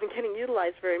support wasn't getting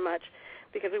utilized very much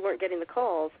because we weren't getting the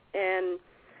calls. And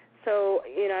so,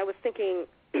 I was thinking,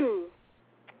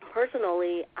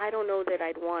 personally, I don't know that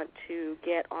I'd want to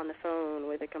get on the phone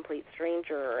with a complete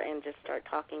stranger and just start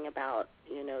talking about,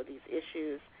 these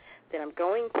issues that I'm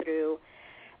going through.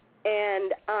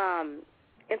 And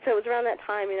so it was around that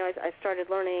time, I started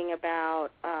learning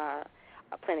about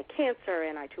Planet Cancer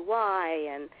and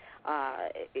I2Y and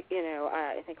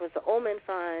I think it was the Ullman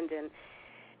Fund and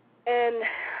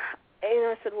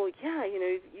I said, well, yeah,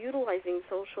 utilizing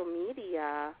social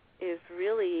media is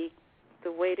really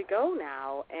the way to go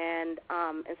now, and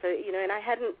so and I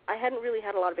hadn't really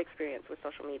had a lot of experience with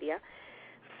social media.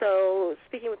 So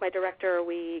speaking with my director,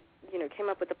 we came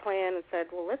up with a plan and said,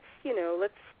 well,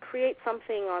 let's create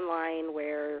something online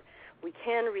where we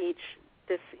can reach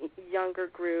this younger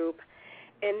group,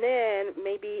 and then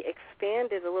maybe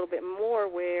expand it a little bit more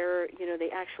where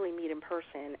they actually meet in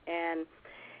person. And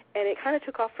it kind of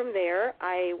took off from there.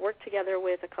 I worked together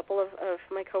with a couple of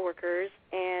my coworkers,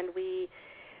 and we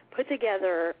put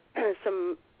together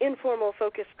some informal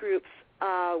focus groups,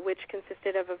 which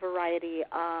consisted of a variety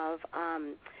of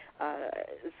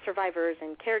survivors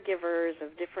and caregivers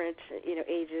of different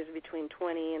ages between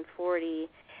 20 and 40,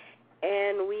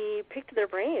 and we picked their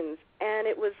brains. And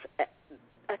it was,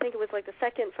 I think it was like the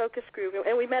second focus group,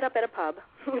 and we met up at a pub,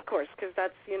 of course, because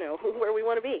that's where we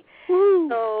want to be. Woo.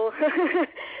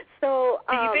 So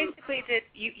you basically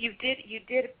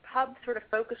did pub sort of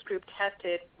focus group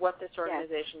tested what this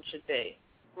organization should be.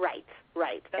 Right.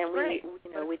 That's and great.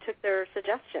 we took their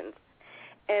suggestions,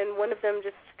 and one of them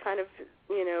just kind of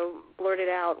blurted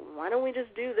out, why don't we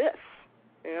just do this?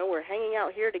 We're hanging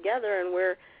out here together and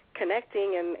we're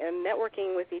connecting and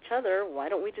networking with each other. Why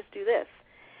don't we just do this?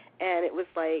 And it was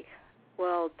like,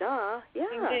 well, duh, yeah,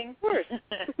 ding, ding. Of course.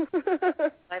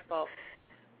 My fault.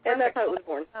 And that's how it was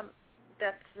born.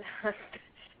 That's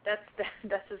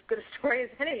as good a story as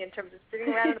any in terms of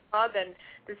sitting around in the pub, and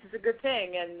this is a good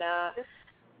thing, and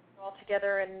we're all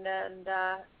together and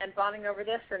bonding over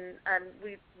this, and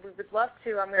we would love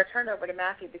to. I'm going to turn it over to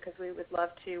Matthew because we would love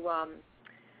to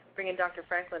bring in Dr.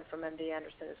 Franklin from MD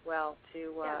Anderson as well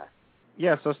to.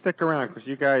 Yeah, so stick around because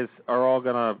you guys are all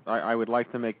going to, I would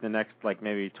like to make the next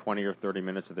maybe 20 or 30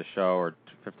 minutes of the show or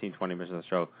 15, 20 minutes of the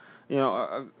show,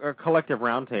 a collective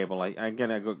roundtable. I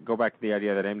go back to the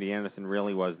idea that MD Anderson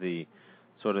really was the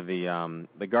sort of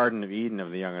the Garden of Eden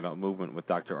of the young adult movement with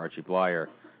Dr. Archie Blyer,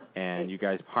 and you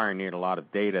guys pioneered a lot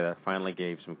of data that finally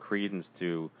gave some credence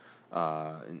to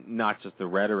not just the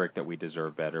rhetoric that we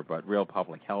deserve better, but real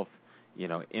public health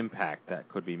impact that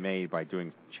could be made by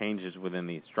doing changes within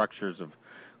the structures of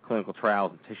clinical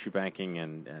trials and tissue banking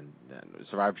and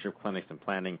survivorship clinics and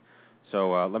planning.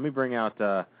 So let me bring out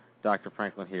Dr.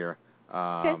 Franklin here.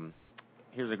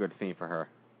 Here's a good theme for her.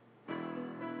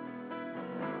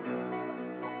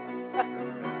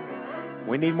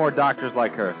 We need more doctors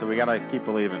like her, so we got to keep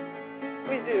believing.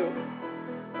 We do.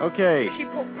 Okay. Is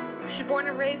she born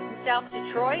and raised in South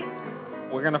Detroit?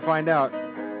 We're going to find out.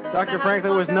 Dr.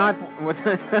 Franklin was not.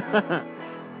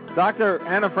 Dr.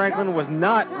 Anna Franklin was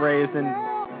not raised in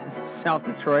South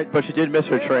Detroit, but she did miss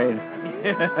her train.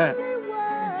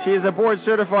 She is a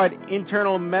board-certified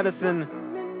internal medicine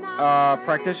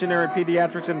practitioner in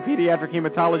pediatrics and pediatric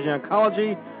hematology and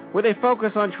oncology, with a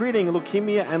focus on treating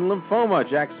leukemia and lymphoma,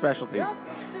 Jack's specialty.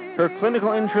 Her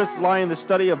clinical interests lie in the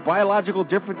study of biological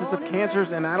differences of cancers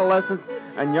in adolescents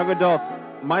and young adults,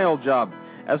 my old job,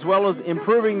 as well as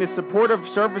improving the supportive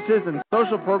services and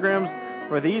social programs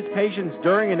for these patients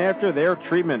during and after their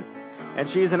treatment. And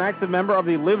she is an active member of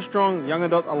the Livestrong Young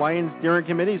Adult Alliance Steering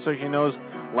Committee, so she knows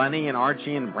Lenny and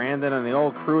Archie and Brandon and the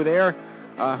old crew there,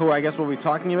 who I guess we'll be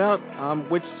talking about,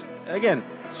 which, again,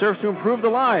 serves to improve the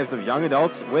lives of young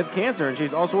adults with cancer. And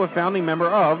she's also a founding member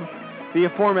of the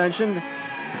aforementioned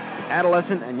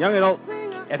Adolescent and Young Adult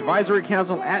Advisory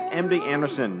Council at MD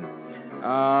Anderson.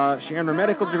 She earned her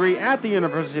medical degree at the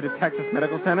University of Texas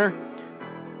Medical Center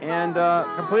and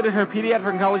completed her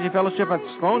pediatric oncology fellowship at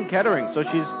Sloan Kettering. So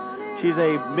she's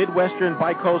a Midwestern,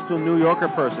 bi-coastal New Yorker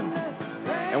person,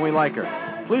 and we like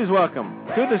her. Please welcome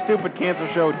to the Stupid Cancer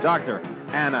Show, Dr.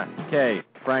 Anna K.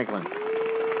 Franklin.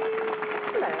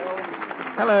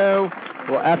 Hello.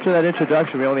 Well, after that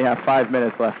introduction, we only have 5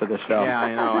 minutes left of the show. Yeah,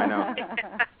 I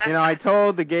know. I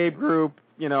told the Gabe group,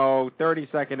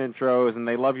 30-second intros, and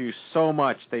they love you so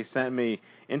much, they sent me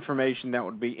information that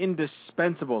would be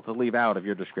indispensable to leave out of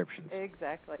your descriptions.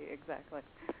 Exactly.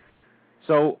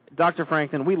 So, Dr.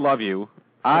 Franklin, we love you.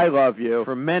 I love you.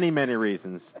 For many, many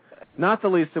reasons, not the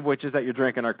least of which is that you're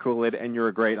drinking our Kool-Aid and you're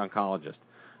a great oncologist.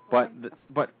 But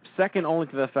second only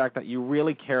to the fact that you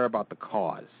really care about the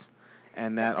cause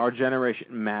and that our generation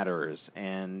matters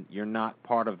and you're not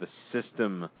part of the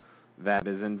system that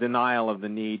is in denial of the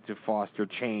need to foster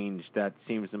change that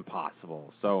seems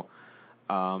impossible. So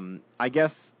I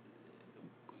guess,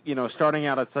 starting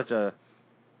out at such a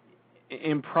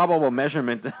improbable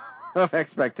measurement of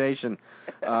expectation,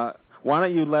 why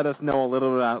don't you let us know a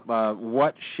little bit about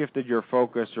what shifted your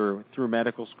focus, or through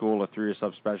medical school or through your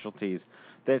subspecialties,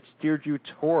 that steered you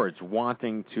towards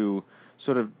wanting to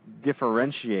sort of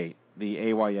differentiate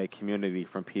the AYA community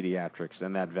from pediatrics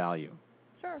and that value?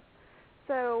 Sure.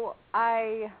 So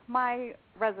my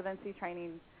residency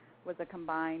training was a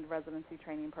combined residency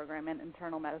training program in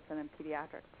internal medicine and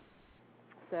pediatrics.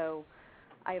 So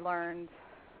I learned,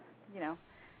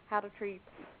 how to treat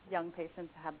young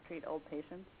patients, how to treat old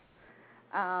patients.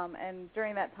 And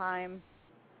during that time,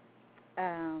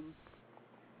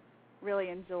 really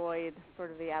enjoyed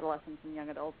sort of the adolescents and young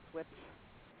adults, which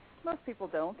most people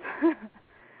don't,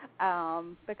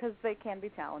 because they can be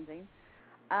challenging.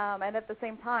 And at the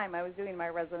same time, I was doing my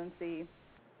residency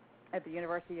at the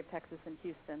University of Texas in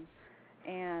Houston,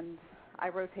 and I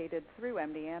rotated through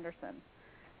MD Anderson.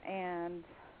 And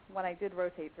when I did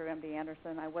rotate through MD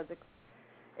Anderson, I was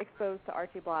exposed to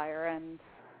Archie Blyer, and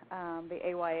the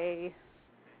AYA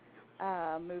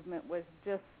movement was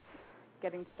just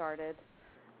getting started.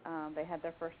 They had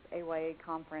their first AYA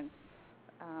conference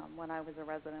when I was a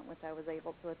resident, which I was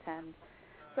able to attend.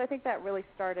 So I think that really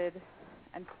started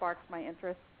and sparked my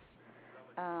interest.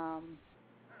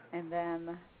 And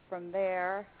then from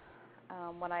there,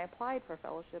 when I applied for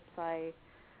fellowships, I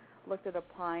looked at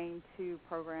applying to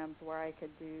programs where I could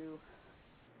do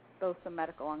both the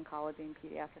medical oncology and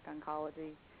pediatric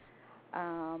oncology.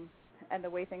 And the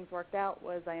way things worked out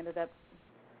was I ended up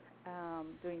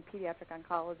doing pediatric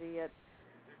oncology at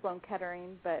Sloan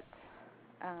Kettering, but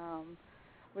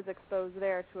was exposed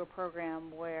there to a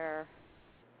program where,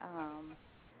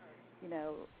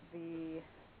 the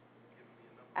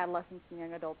adolescents and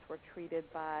young adults were treated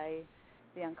by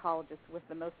the oncologist with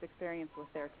the most experience with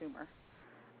their tumor.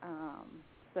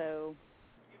 So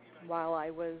while I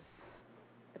was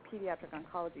a pediatric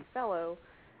oncology fellow,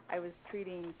 I was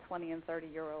treating 20 and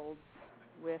 30-year-olds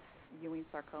with Ewing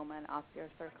sarcoma and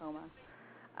osteosarcoma.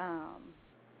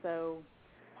 So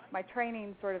my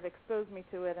training sort of exposed me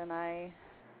to it, and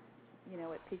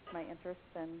it piqued my interest,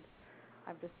 and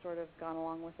I've just sort of gone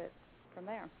along with it from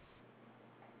there.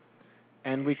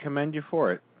 And we commend you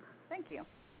for it. Thank you.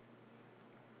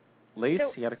 Lise,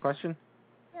 So- you had a question?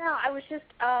 Yeah, I was just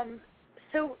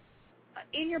so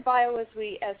in your bio, as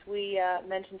we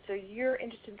mentioned, so you're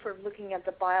interested in sort of looking at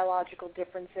the biological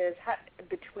differences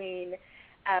between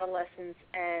adolescents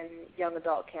and young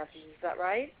adult cancers. Is that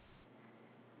right?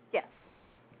 Yes.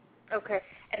 Okay.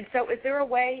 And so, is there a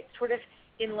way, sort of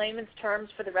in layman's terms,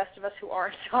 for the rest of us who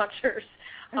aren't doctors,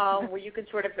 where you can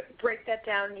sort of break that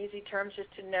down in easy terms,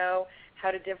 just to know how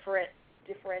to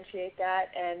differentiate that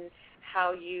and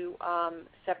how you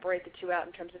separate the two out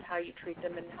in terms of how you treat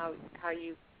them and how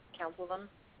you counsel them?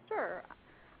 Sure.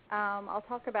 I'll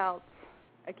talk about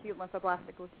acute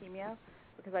lymphoblastic leukemia,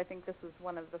 because I think this is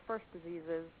one of the first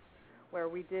diseases where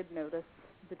we did notice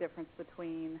the difference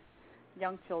between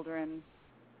young children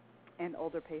and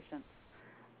older patients.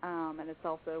 And it's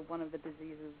also one of the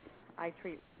diseases I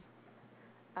treat.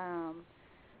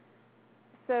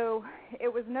 So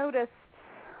it was noticed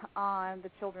on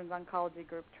the Children's Oncology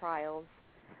Group trials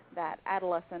that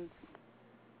adolescents,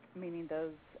 meaning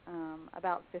those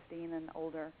about 15 and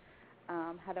older,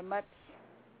 had a much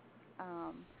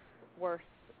worse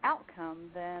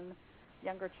outcome than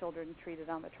younger children treated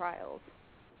on the trials.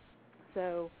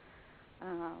 So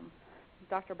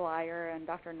Dr. Blyer and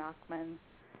Dr. Nachman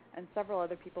and several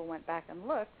other people went back and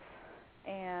looked,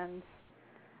 and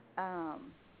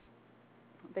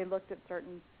they looked at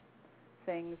certain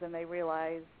things, and they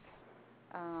realized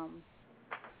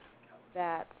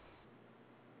that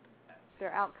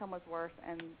their outcome was worse,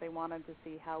 and they wanted to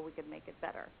see how we could make it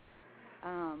better.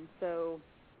 So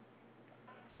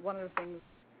one of the things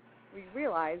we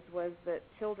realized was that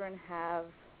children have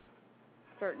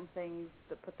certain things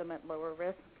that put them at lower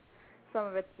risk. Some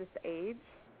of it's just age,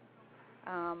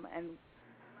 and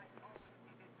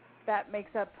that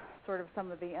makes up sort of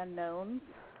some of the unknowns.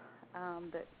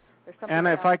 That there's something. And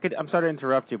if I could, I'm sorry to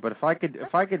interrupt you, but if I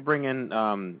could bring in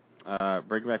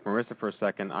bring back Marissa for a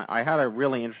second. I had a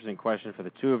really interesting question for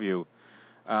the two of you,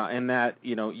 in that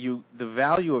the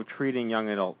value of treating young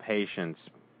adult patients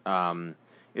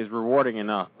is rewarding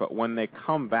enough, but when they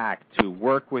come back to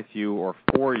work with you or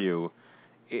for you,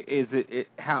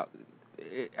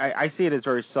 I see it as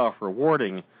very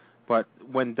self-rewarding. But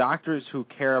when doctors who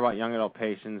care about young adult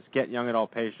patients get young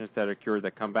adult patients that are cured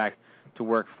that come back to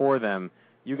work for them,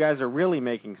 you guys are really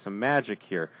making some magic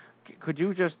here. Could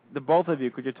you just, the both of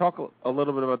you, could you talk a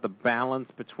little bit about the balance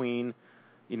between,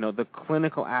 the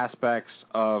clinical aspects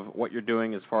of what you're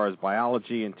doing as far as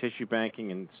biology and tissue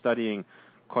banking and studying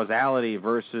causality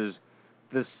versus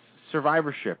the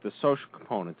survivorship, the social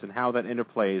components, and how that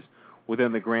interplays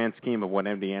within the grand scheme of what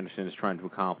MD Anderson is trying to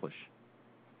accomplish.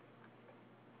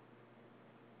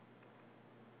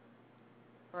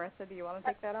 Marissa, do you want to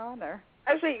take that on, or?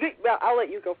 Actually, well, I'll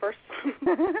let you go first.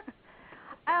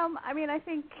 I mean, I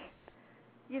think,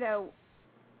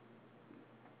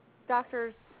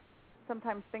 doctors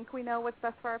sometimes think we know what's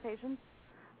best for our patients,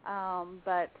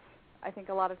 but I think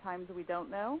a lot of times we don't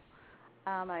know.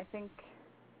 I think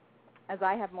as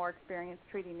I have more experience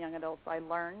treating young adults, I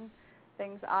learn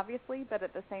things, obviously, but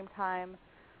at the same time,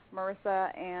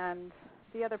 Marissa and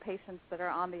the other patients that are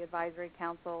on the advisory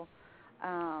council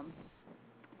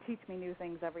teach me new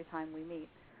things every time we meet.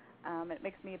 It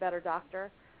makes me a better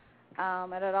doctor,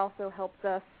 and it also helps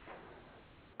us,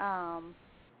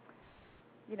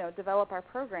 develop our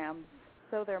programs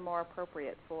so they're more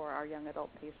appropriate for our young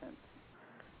adult patients.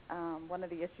 One of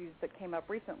the issues that came up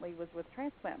recently was with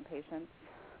transplant patients,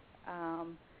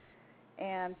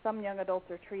 and some young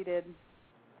adults are treated,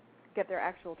 get their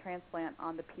actual transplant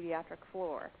on the pediatric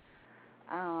floor,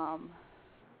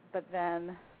 but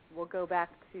then we'll go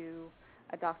back to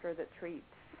a doctor that treats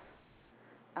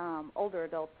older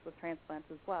adults with transplants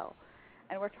as well.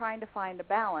 And we're trying to find a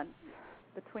balance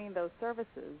between those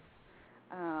services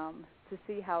to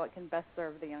see how it can best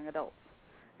serve the young adults,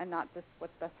 and not just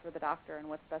what's best for the doctor and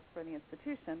what's best for the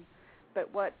institution, but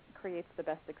what creates the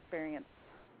best experience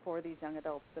for these young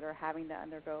adults that are having to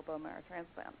undergo a bone marrow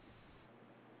transplant.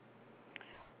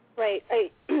 Right.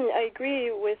 I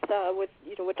agree with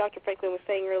what Dr. Franklin was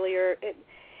saying earlier.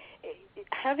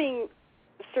 Having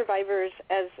survivors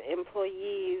as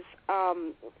employees,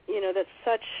 that's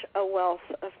such a wealth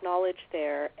of knowledge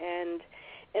there, and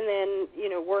then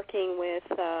working with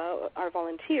our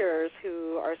volunteers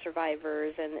who are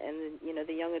survivors and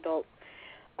the young adult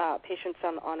patients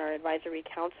on our advisory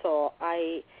council.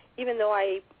 Even though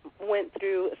I went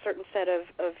through a certain set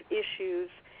of issues,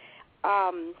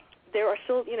 there are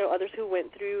still others who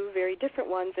went through very different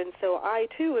ones, and so I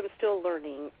too am still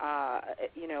learning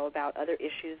about other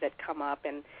issues that come up,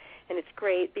 and it's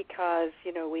great because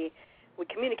we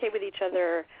communicate with each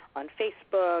other on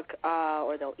Facebook,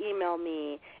 or they'll email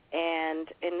me, and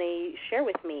they share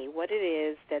with me what it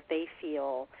is that they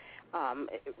feel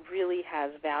really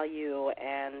has value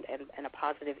and a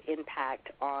positive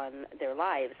impact on their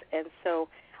lives. And so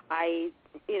I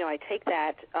take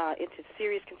that into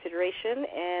serious consideration,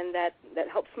 and that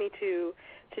helps me to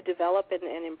develop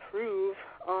and improve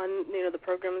on the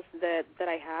programs that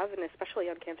I have, and especially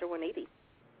on Cancer 180.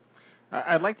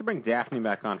 I'd like to bring Daphne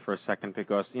back on for a second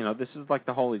because, this is like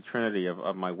the holy trinity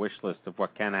of my wish list of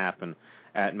what can happen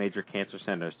at major cancer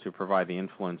centers to provide the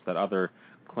influence that other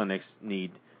clinics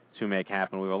need to make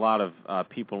happen. We have a lot of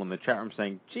people in the chat room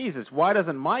saying, Jesus, why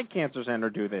doesn't my cancer center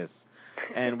do this?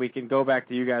 And we can go back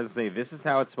to you guys and say, this is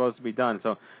how it's supposed to be done.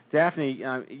 So, Daphne,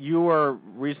 you were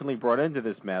recently brought into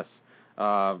this mess.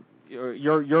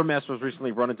 Your mess was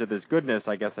recently brought into this goodness,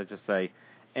 I guess I should say.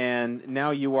 And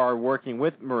now you are working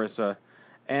with Marissa,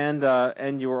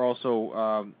 and you are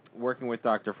also working with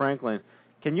Dr. Franklin.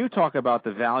 Can you talk about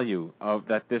the value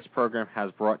that this program has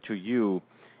brought to you,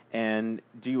 and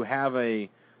do you have a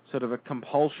sort of a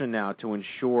compulsion now to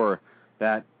ensure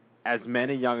that as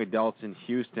many young adults in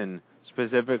Houston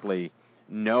specifically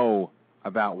know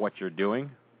about what you're doing?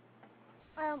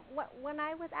 When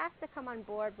I was asked to come on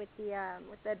board with the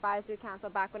advisory council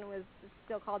back when it was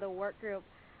still called a work group,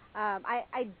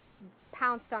 I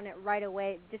pounced on it right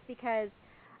away just because,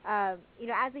 as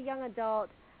a young adult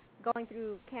going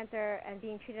through cancer and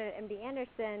being treated at MD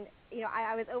Anderson,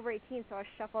 I was over 18, so I was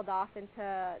shuffled off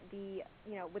into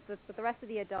with the rest of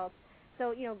the adults.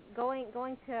 So,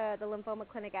 going to the lymphoma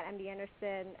clinic at MD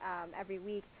Anderson every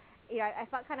week, I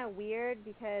felt kind of weird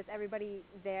because everybody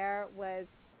there was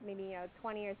maybe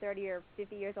 20 or 30 or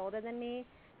 50 years older than me.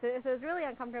 So it was really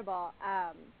uncomfortable.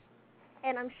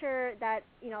 And I'm sure that,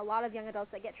 a lot of young adults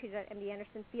that get treated at MD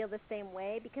Anderson feel the same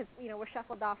way because, we're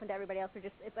shuffled off into everybody else.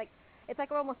 It's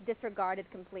like we're almost disregarded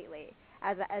completely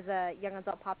as a young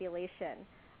adult population.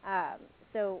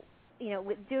 So,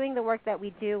 with doing the work that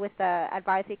we do with the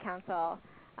Advisory Council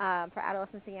for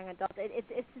Adolescents and Young Adults,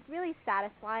 it's just really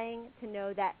satisfying to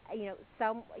know that,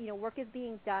 some work is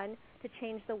being done to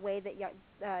change the way that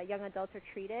young adults are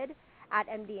treated at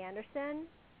MD Anderson.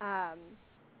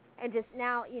 And just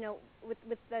now, with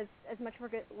as much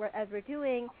work as we're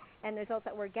doing and the results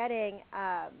that we're getting,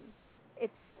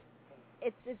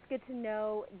 it's good to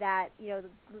know that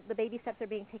the baby steps are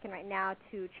being taken right now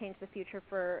to change the future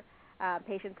for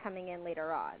patients coming in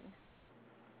later on.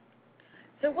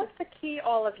 So what's the key,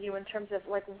 all of you, in terms of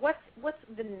what's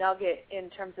the nugget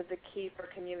in terms of the key for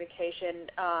communication?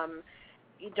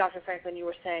 Dr. Franklin, you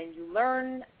were saying you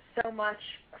learn so much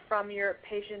from your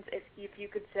patients. If you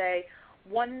could say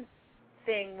one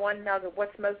thing, one nugget,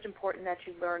 what's most important that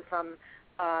you learned from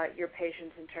your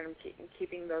patients in terms of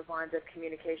keeping those lines of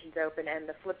communications open, and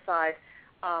the flip side,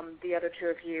 the other two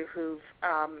of you who've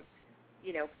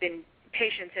been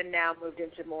patients and now moved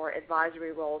into more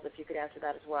advisory roles, if you could answer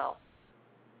that as well.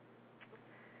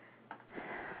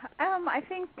 I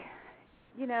think,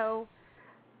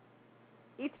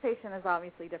 each patient is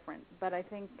obviously different, but I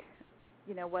think,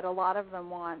 what a lot of them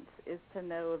want is to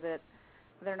know that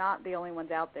they're not the only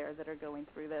ones out there that are going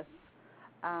through this.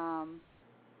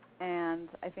 And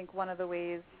I think one of the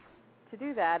ways to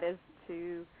do that is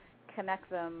to connect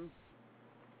them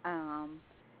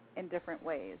in different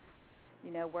ways.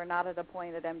 We're not at a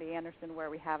point at MD Anderson where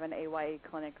we have an AYA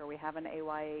clinic or we have an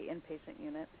AYA inpatient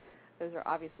unit. Those are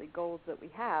obviously goals that we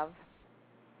have,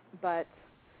 but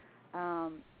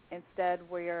instead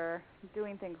we're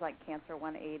doing things like Cancer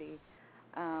 180,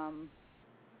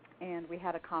 and we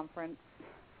had a conference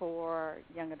for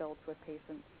young adults with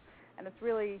patients, and it's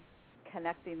really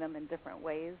connecting them in different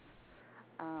ways.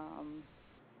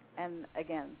 And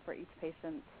again, for each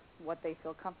patient, what they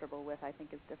feel comfortable with, I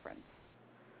think, is different.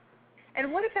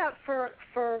 And what about for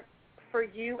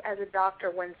you as a doctor,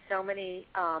 when so many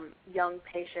young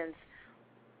patients,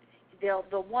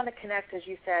 they'll want to connect, as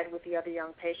you said, with the other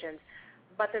young patients,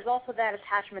 but there's also that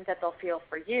attachment that they'll feel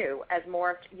for you as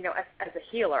more, as a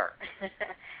healer.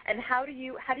 And how do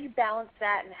you balance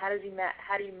that, and how do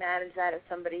you manage that as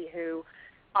somebody who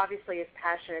obviously is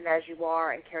passionate as you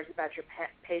are and cares about your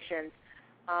patients,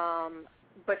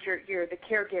 but you're the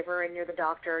caregiver and you're the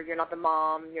doctor, you're not the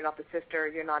mom, you're not the sister,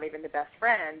 you're not even the best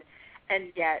friend,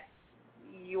 and yet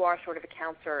you are sort of a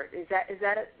counselor. Does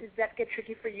that get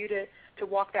tricky for you to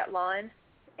walk that line?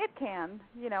 It can.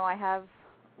 I have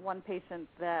one patient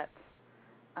that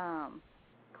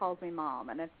calls me mom,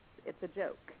 and it's a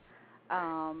joke.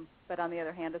 But on the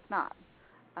other hand, it's not.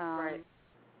 Right.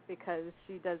 Because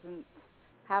she doesn't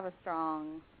have a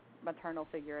strong maternal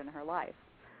figure in her life.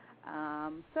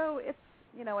 So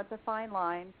it's a fine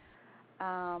line,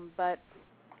 but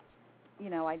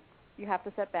you have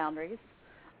to set boundaries,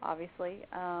 obviously.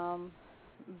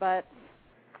 But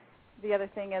the other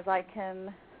thing is I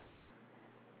can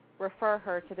refer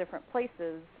her to different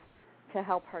places to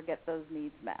help her get those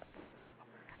needs met.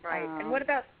 Right. And what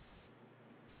about?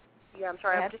 Yeah, I'm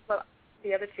sorry.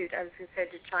 The other two, I was going to say,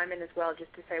 to chime in as well,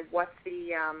 just to say what's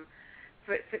the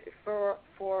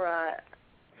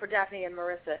for Daphne and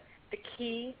Marissa, the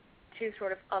key to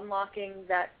sort of unlocking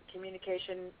that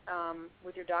communication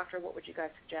with your doctor. What would you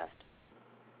guys suggest?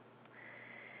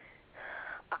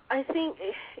 I think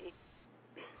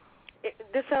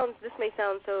this may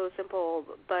sound so simple,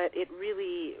 but it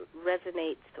really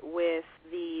resonates with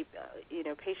the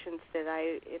patients that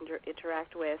I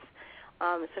interact with,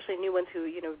 especially new ones who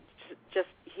just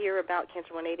hear about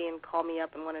Cancer 180 and call me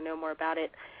up and want to know more about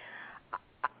it.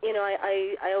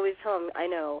 I always tell them, I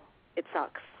know it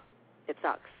sucks. It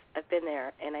sucks. I've been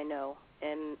there, and I know,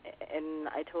 and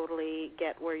I totally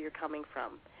get where you're coming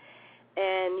from,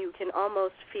 and you can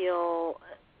almost feel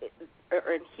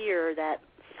or hear that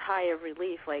sigh of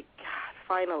relief, like, God,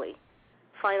 finally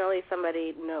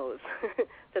somebody knows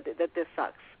that this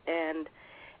sucks, and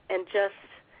just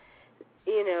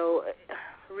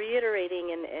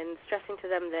reiterating and stressing to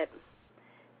them that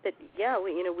yeah,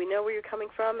 we know where you're coming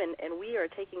from, and we are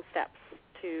taking steps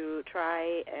to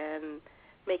try and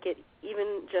make it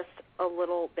even just a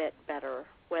little bit better,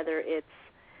 whether it's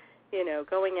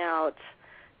going out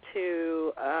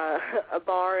to a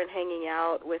bar and hanging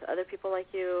out with other people like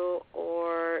you,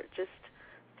 or just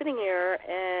sitting here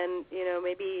and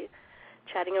maybe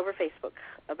chatting over Facebook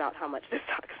about how much this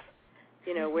sucks.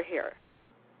 We're here.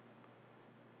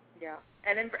 Yeah,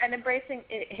 and embracing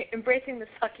the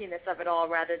suckiness of it all,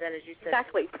 rather than, as you said,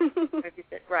 exactly.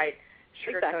 Right.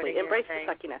 Exactly. Embrace the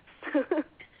suckiness.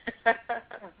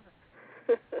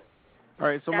 All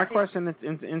right. So my question is,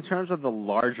 in terms of the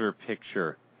larger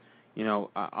picture,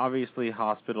 obviously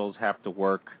hospitals have to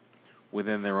work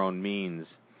within their own means,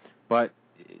 but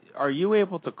are you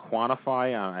able to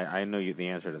quantify? I know the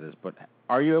answer to this, but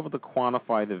are you able to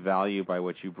quantify the value by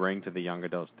which you bring to the young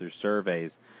adults through surveys?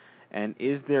 And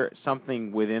is there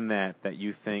something within that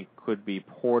you think could be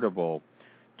portable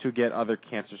to get other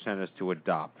cancer centers to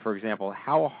adopt? For example,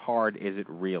 how hard is it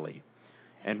really?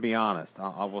 And be honest.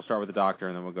 We'll start with the doctor,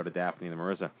 and then we'll go to Daphne and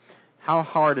Marissa. How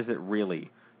hard is it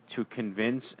really to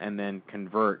convince and then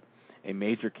convert a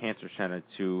major cancer center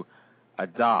to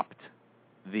adopt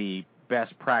the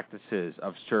best practices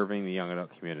of serving the young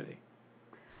adult community?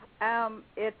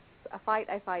 It's a fight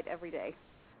I fight every day.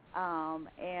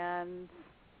 And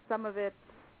some of it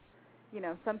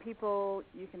some people,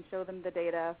 you can show them the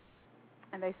data,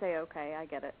 and they say, okay, I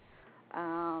get it.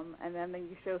 And then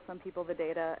you show some people the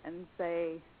data and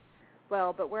say,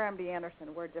 well, but we're MD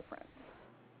Anderson, we're different.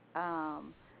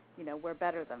 We're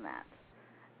better than that.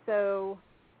 So,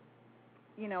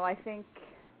 I think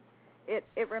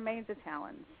it remains a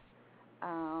challenge.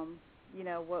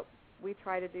 What we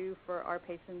try to do for our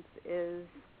patients is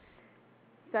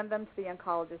send them to the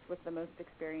oncologist with the most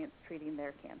experience treating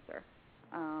their cancer,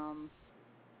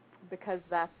 because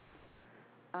that's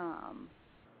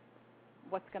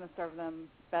what's going to serve them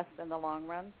best in the long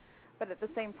run. But at the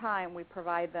same time, we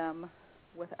provide them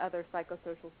with other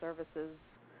psychosocial services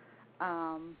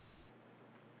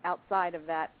outside of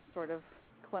that sort of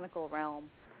clinical realm,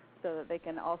 so that they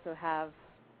can also have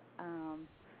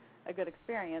a good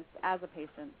experience as a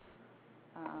patient.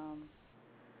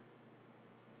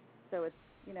 So it's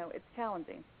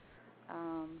challenging.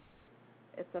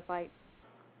 It's a fight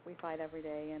we fight every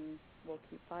day, and we'll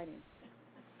keep fighting.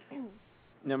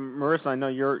 Now, Marissa, I know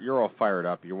you're all fired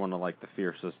up. You're one of the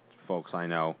fiercest folks I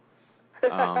know.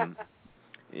 I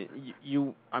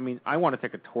want to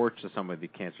take a torch to some of the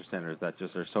cancer centers that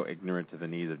just are so ignorant to the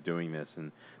needs of doing this,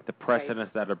 and the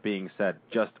precedents that are being set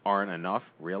just aren't enough,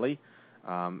 really.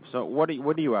 So what are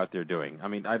you out there doing?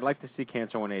 I'd like to see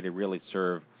Cancer 180 really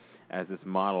serve as this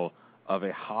model of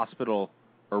a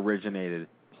hospital-originated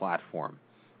platform,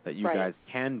 that you guys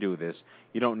can do this.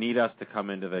 You don't need us to come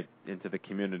into the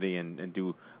community and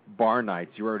do bar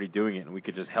nights. You're already doing it, and we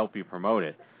could just help you promote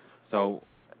it. So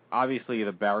obviously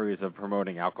the barriers of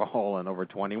promoting alcohol and over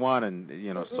 21 and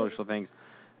social things.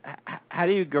 How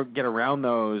do you get around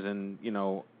those? And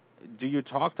do you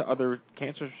talk to other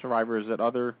cancer survivors at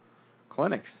other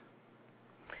clinics?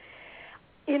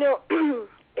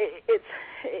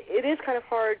 It is kind of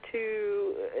hard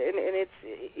to, and it's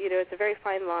it's a very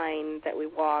fine line that we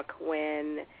walk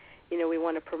when we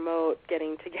want to promote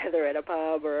getting together at a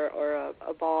pub or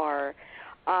a bar.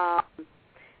 So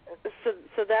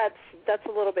that's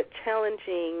a little bit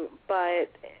challenging, but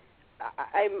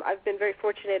I've been very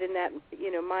fortunate in that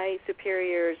my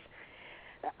superiors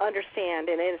understand,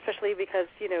 and especially because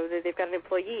they've got an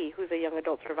employee who's a young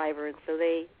adult survivor, and so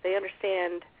they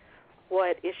understand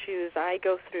what issues I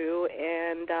go through,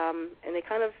 and they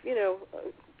kind of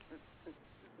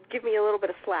give me a little bit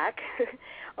of slack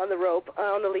on the rope,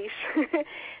 on the leash.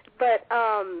 But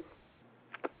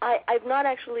I've not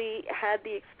actually had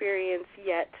the experience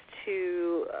yet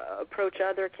to approach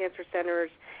other cancer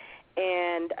centers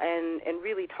and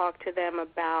really talk to them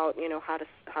about how to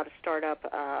start up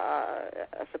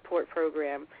a support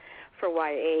program for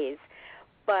YAs.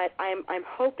 But I'm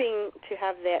hoping to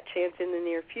have that chance in the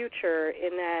near future,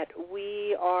 in that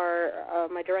we are,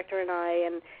 my director and I,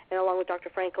 and along with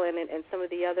Dr. Franklin and some of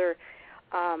the other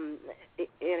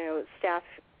staff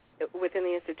within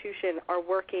the institution, are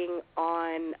working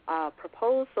on a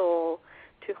proposal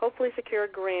to hopefully secure a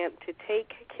grant to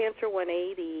take Cancer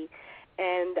 180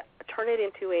 and turn it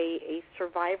into a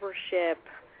survivorship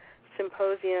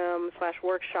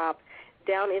symposium/workshop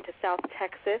down into South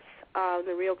Texas,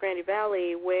 the Rio Grande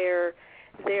Valley, where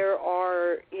there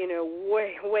are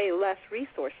way less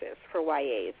resources for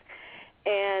YAs.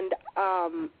 And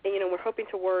we're hoping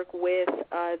to work with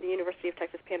the University of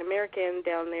Texas Pan American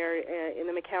down there in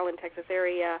the McAllen, Texas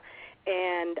area,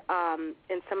 and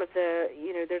some of the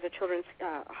there's a children's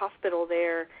hospital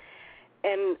there,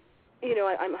 and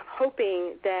I'm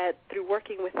hoping that through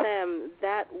working with them,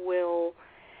 that will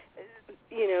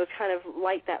kind of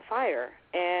light that fire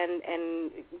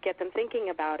and get them thinking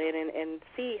about it and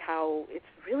see how it's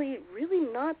really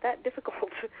not that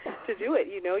difficult to do it.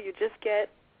 You just get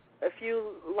a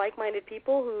few like-minded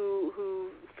people who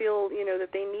feel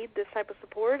that they need this type of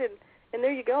support, and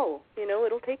there you go.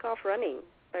 It'll take off running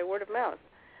by word of mouth.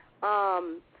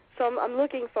 So I'm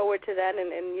looking forward to that,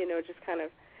 and just kind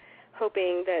of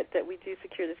hoping that we do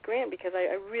secure this grant, because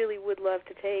I really would love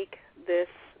to take this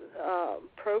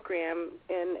program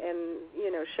and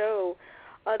show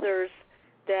others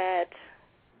that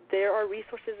there are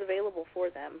resources available for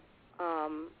them.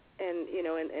 And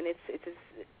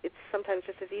it's sometimes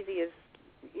just as easy as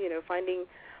finding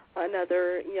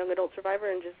another young adult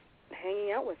survivor and just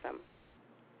hanging out with them.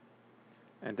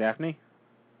 And Daphne?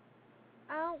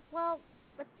 Well,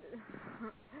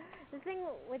 the thing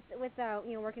with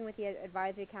working with the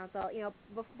advisory council,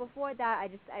 before that,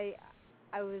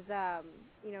 I was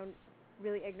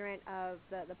really ignorant of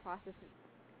the process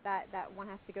that one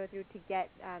has to go through to get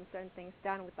certain things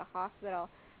done with the hospital.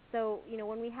 So,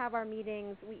 when we have our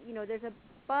meetings, there's a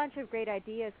bunch of great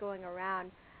ideas going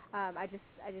around. I just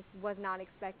was not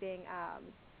expecting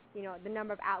the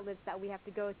number of outlets that we have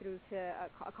to go through to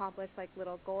accomplish like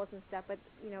little goals and stuff. But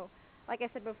like I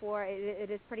said before, it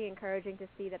is pretty encouraging to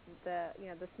see that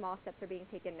the small steps are being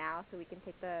taken now, so we can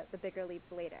take the bigger leaps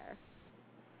later.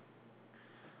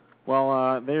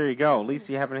 Well, there you go. Lisa,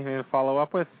 you have anything to follow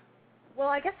up with? Well,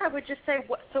 I guess I would just say,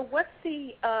 what's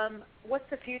the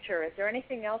future? Is there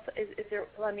anything else? Is there?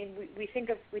 Well, I mean, we think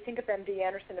of MD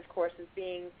Anderson, of course, as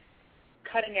being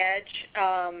cutting edge,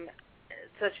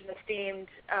 such an esteemed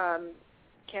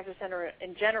cancer center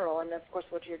in general, and of course,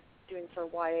 what you're doing for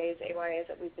YAs, AYAs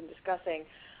that we've been discussing.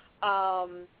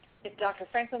 If Dr.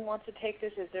 Franklin wants to take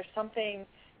this, is there something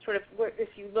sort of where,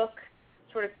 if you look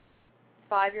sort of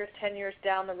 5 years, 10 years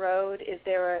down the road, is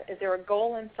there a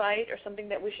goal in sight or something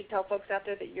that we should tell folks out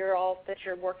there that you're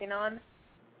working on?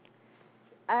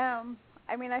 I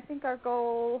mean, I think our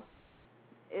goal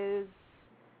is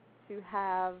to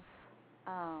have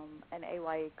an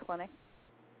AYA clinic.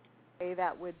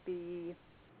 That would be,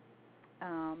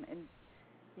 come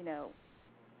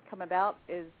about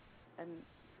is, and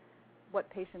what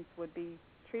patients would be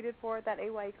treated for at that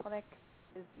AYA clinic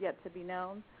is yet to be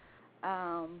known.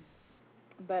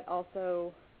 But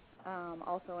also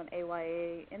an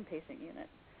AYA inpatient unit.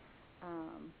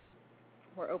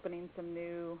 We're opening some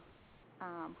new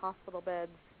hospital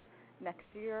beds next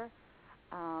year.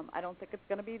 I don't think it's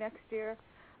going to be next year,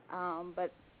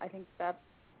 but I think that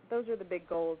those are the big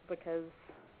goals, because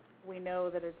we know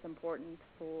that it's important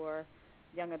for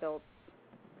young adults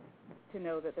to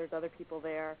know that there's other people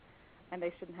there, and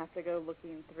they shouldn't have to go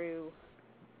looking through,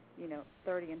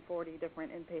 30 and 40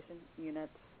 different inpatient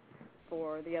units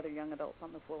for the other young adults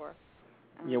on the floor.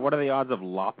 Yeah, what are the odds of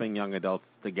lopping young adults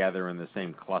together in the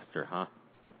same cluster, huh?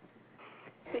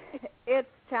 It's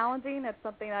challenging. It's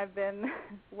something I've been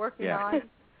working on.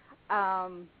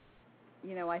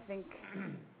 I think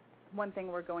one thing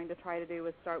we're going to try to do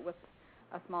is start with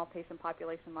a small patient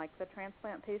population like the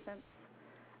transplant patients,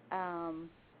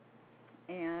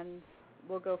 and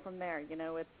we'll go from there.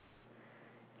 It's,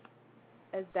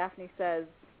 as Daphne says,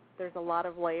 there's a lot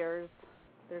of layers.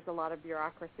 There's a lot of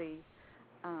bureaucracy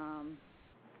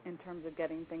in terms of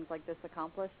getting things like this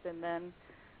accomplished, and then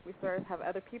we sort of have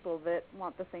other people that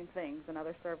want the same things and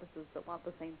other services that want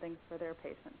the same things for their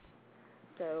patients.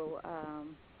 So,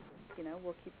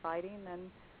 we'll keep fighting and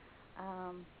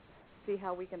see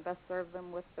how we can best serve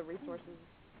them with the resources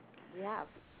we have.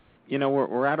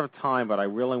 We're out of time, but I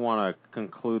really want to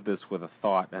conclude this with a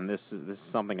thought, and this is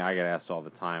something I get asked all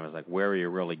the time, is like, where are you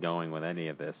really going with any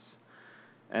of this?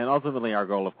 And ultimately, our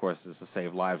goal, of course, is to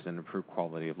save lives and improve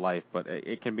quality of life, but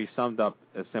it can be summed up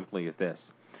as simply as this.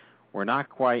 We're not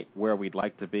quite where we'd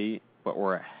like to be, but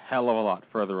we're a hell of a lot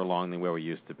further along than where we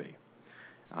used to be.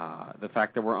 The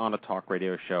fact that we're on a talk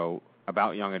radio show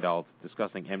about young adults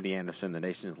discussing MD Anderson, the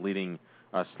nation's leading,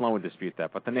 Sloan dispute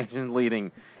that, but the nation's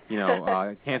leading,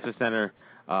 cancer center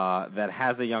that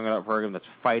has a young adult program that's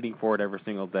fighting for it every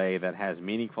single day, that has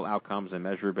meaningful outcomes and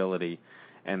measurability,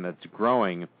 and that's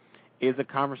growing, is a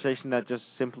conversation that just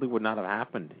simply would not have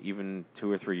happened even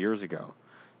 2 or 3 years ago.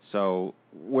 So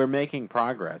we're making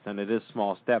progress, and it is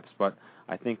small steps, but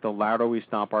I think the louder we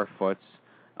stomp our foots,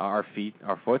 Did I our say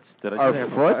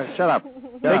foots? Shut up.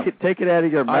 Take it out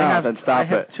of your mouth and stop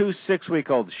it. I have 2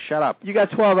 6-week-olds. Shut up. You got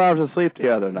 12 hours of sleep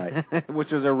the other night. Which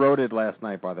was eroded last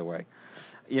night, by the way.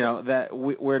 That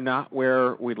we're not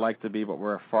where we'd like to be, but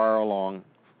we're far along,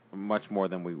 much more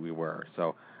than we were.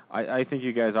 So I think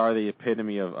you guys are the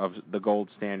epitome of the gold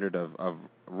standard of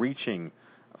reaching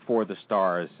for the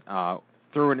stars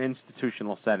through an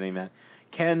institutional setting that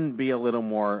can be a little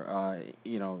more,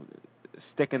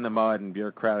 stick in the mud and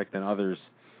bureaucratic than other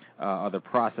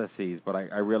processes. But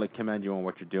I really commend you on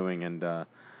what you're doing. And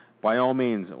by all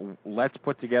means, let's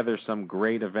put together some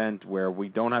great event where we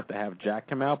don't have to have Jack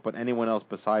come out, but anyone else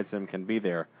besides him can be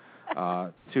there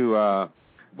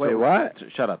Wait, what?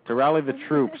 Shut up. To rally the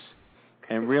troops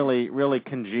and really, really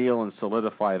congeal and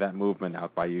solidify that movement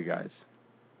out by you guys.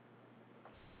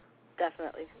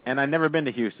 Definitely. And I've never been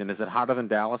to Houston. Is it hotter than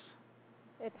Dallas?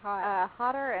 It's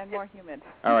hotter and more humid.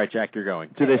 All right, Jack, you're going.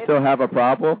 Do they still have a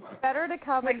problem? Better to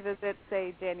come and visit,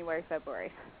 say, January,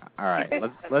 February. All right,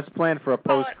 let's plan for a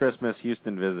post-Christmas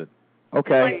Houston visit.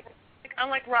 Okay.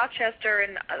 Unlike Rochester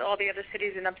and all the other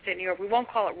cities in upstate New York, we won't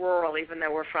call it rural, even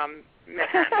though we're from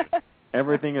Manhattan.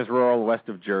 Everything is rural west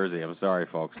of Jersey. I'm sorry,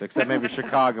 folks, except maybe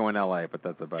Chicago and L.A., but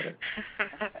that's about it.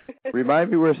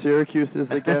 Remind me where Syracuse is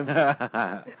again.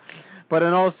 But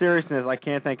in all seriousness, I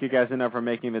can't thank you guys enough for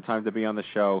making the time to be on the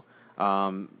show.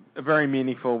 Very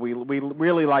meaningful. We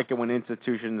really like it when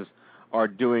institutions are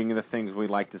doing the things we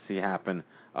like to see happen,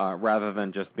 rather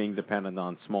than just being dependent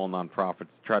on small nonprofits to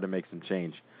try to make some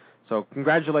change. So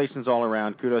congratulations all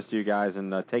around. Kudos to you guys,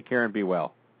 and take care and be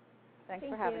well. Thanks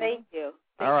for having me. Thank you.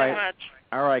 All right. so much.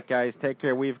 All right, guys, take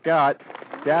care. We've got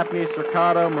Daphne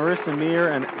Cercato, Marissa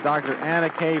Meir, and Dr. Anna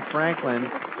K. Franklin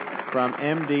from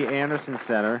MD Anderson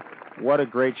Center. What a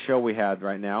great show we had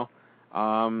right now.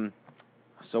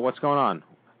 So what's going on?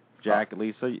 Jack,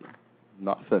 Lisa?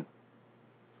 Nothing.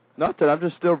 I'm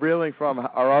just still reeling from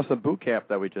our awesome boot camp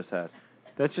that we just had.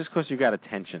 That's just because you got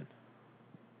attention.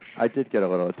 I did get a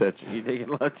little attention. You did get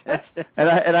a little attention.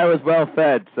 and I was well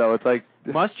fed, so it's like...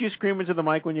 Must you scream into the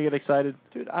mic when you get excited?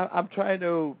 Dude, I'm trying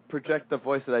to project the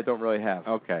voice that I don't really have.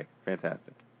 Okay,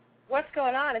 fantastic. What's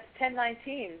going on? It's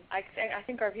 10:19. I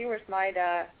think our viewers might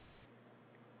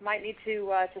need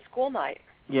to school night.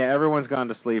 Yeah, everyone's gone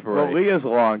to sleep already. Well, Leah's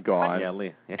long gone. Yeah,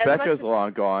 Leah. Yeah. Becca's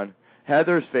long gone.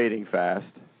 Heather's fading fast.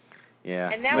 Yeah.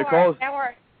 And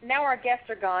now our guests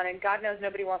are gone, and God knows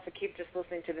nobody wants to keep just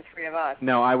listening to the three of us.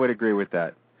 No, I would agree with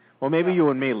that. Well, maybe you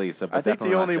and me, Lisa. But I think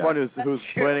the only one who's true.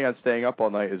 planning on staying up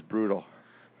all night is Brutal.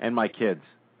 And my kids.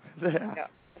 Yeah.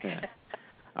 Yeah.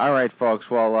 All right, folks.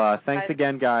 Well, thanks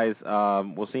again, guys.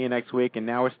 We'll see you next week. And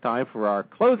now it's time for our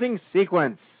closing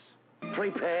sequence.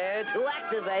 Prepare to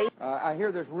activate. I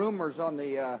hear there's rumors on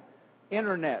the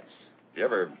internets. You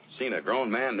ever seen a grown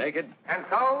man naked? And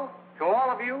so, to all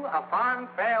of you, a fond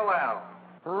farewell.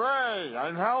 Hooray,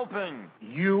 I'm helping.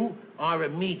 You are a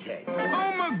meathead. Oh,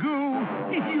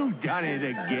 Magoo, you done it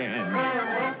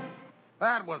again.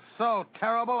 That was so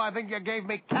terrible, I think you gave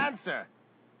me cancer.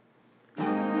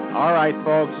 All right,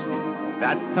 folks.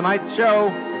 That's tonight's show.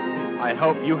 I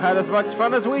hope you had as much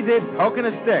fun as we did poking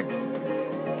a stick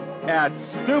at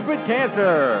Stupid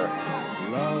Cancer.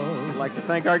 I'd like to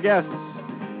thank our guests.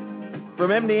 From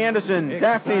MD Anderson,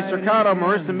 Daphne Cercato,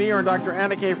 Marissa Meir, and Dr.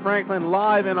 Anna K. Franklin,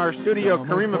 live in our studio,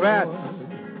 Karima Batts.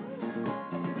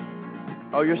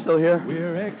 Oh, you're still here?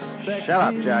 Shut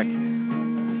up, Jack.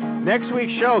 Next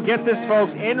week's show, get this,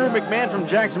 folks, Andrew McMahon from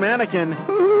Jack's Mannequin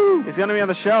is going to be on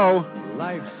the show.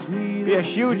 Be a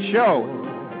huge show.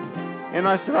 In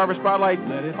our Survivor Spotlight,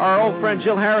 our old friend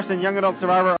Jill Harrison, young adult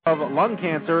survivor of lung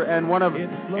cancer and one of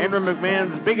Andrew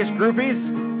McMahon's biggest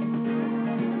groupies.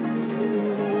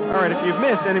 All right, if you've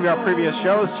missed any of our previous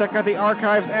shows, check out the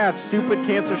archives at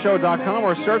stupidcancershow.com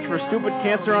or search for Stupid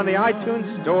Cancer on the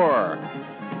iTunes Store.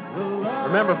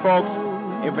 Remember, folks,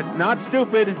 if it's not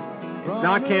stupid, it's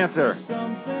not cancer.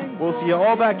 We'll see you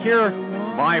all back here,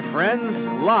 my friends,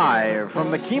 live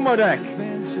from the chemo deck.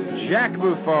 Jack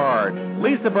Buffard,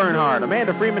 Lisa Bernhardt,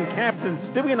 Amanda Freeman, Captain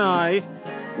Stewie, and I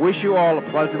wish you all a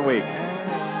pleasant week.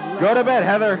 Go to bed,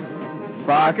 Heather.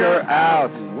 Fokker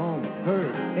out. Won't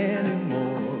hurt anyone.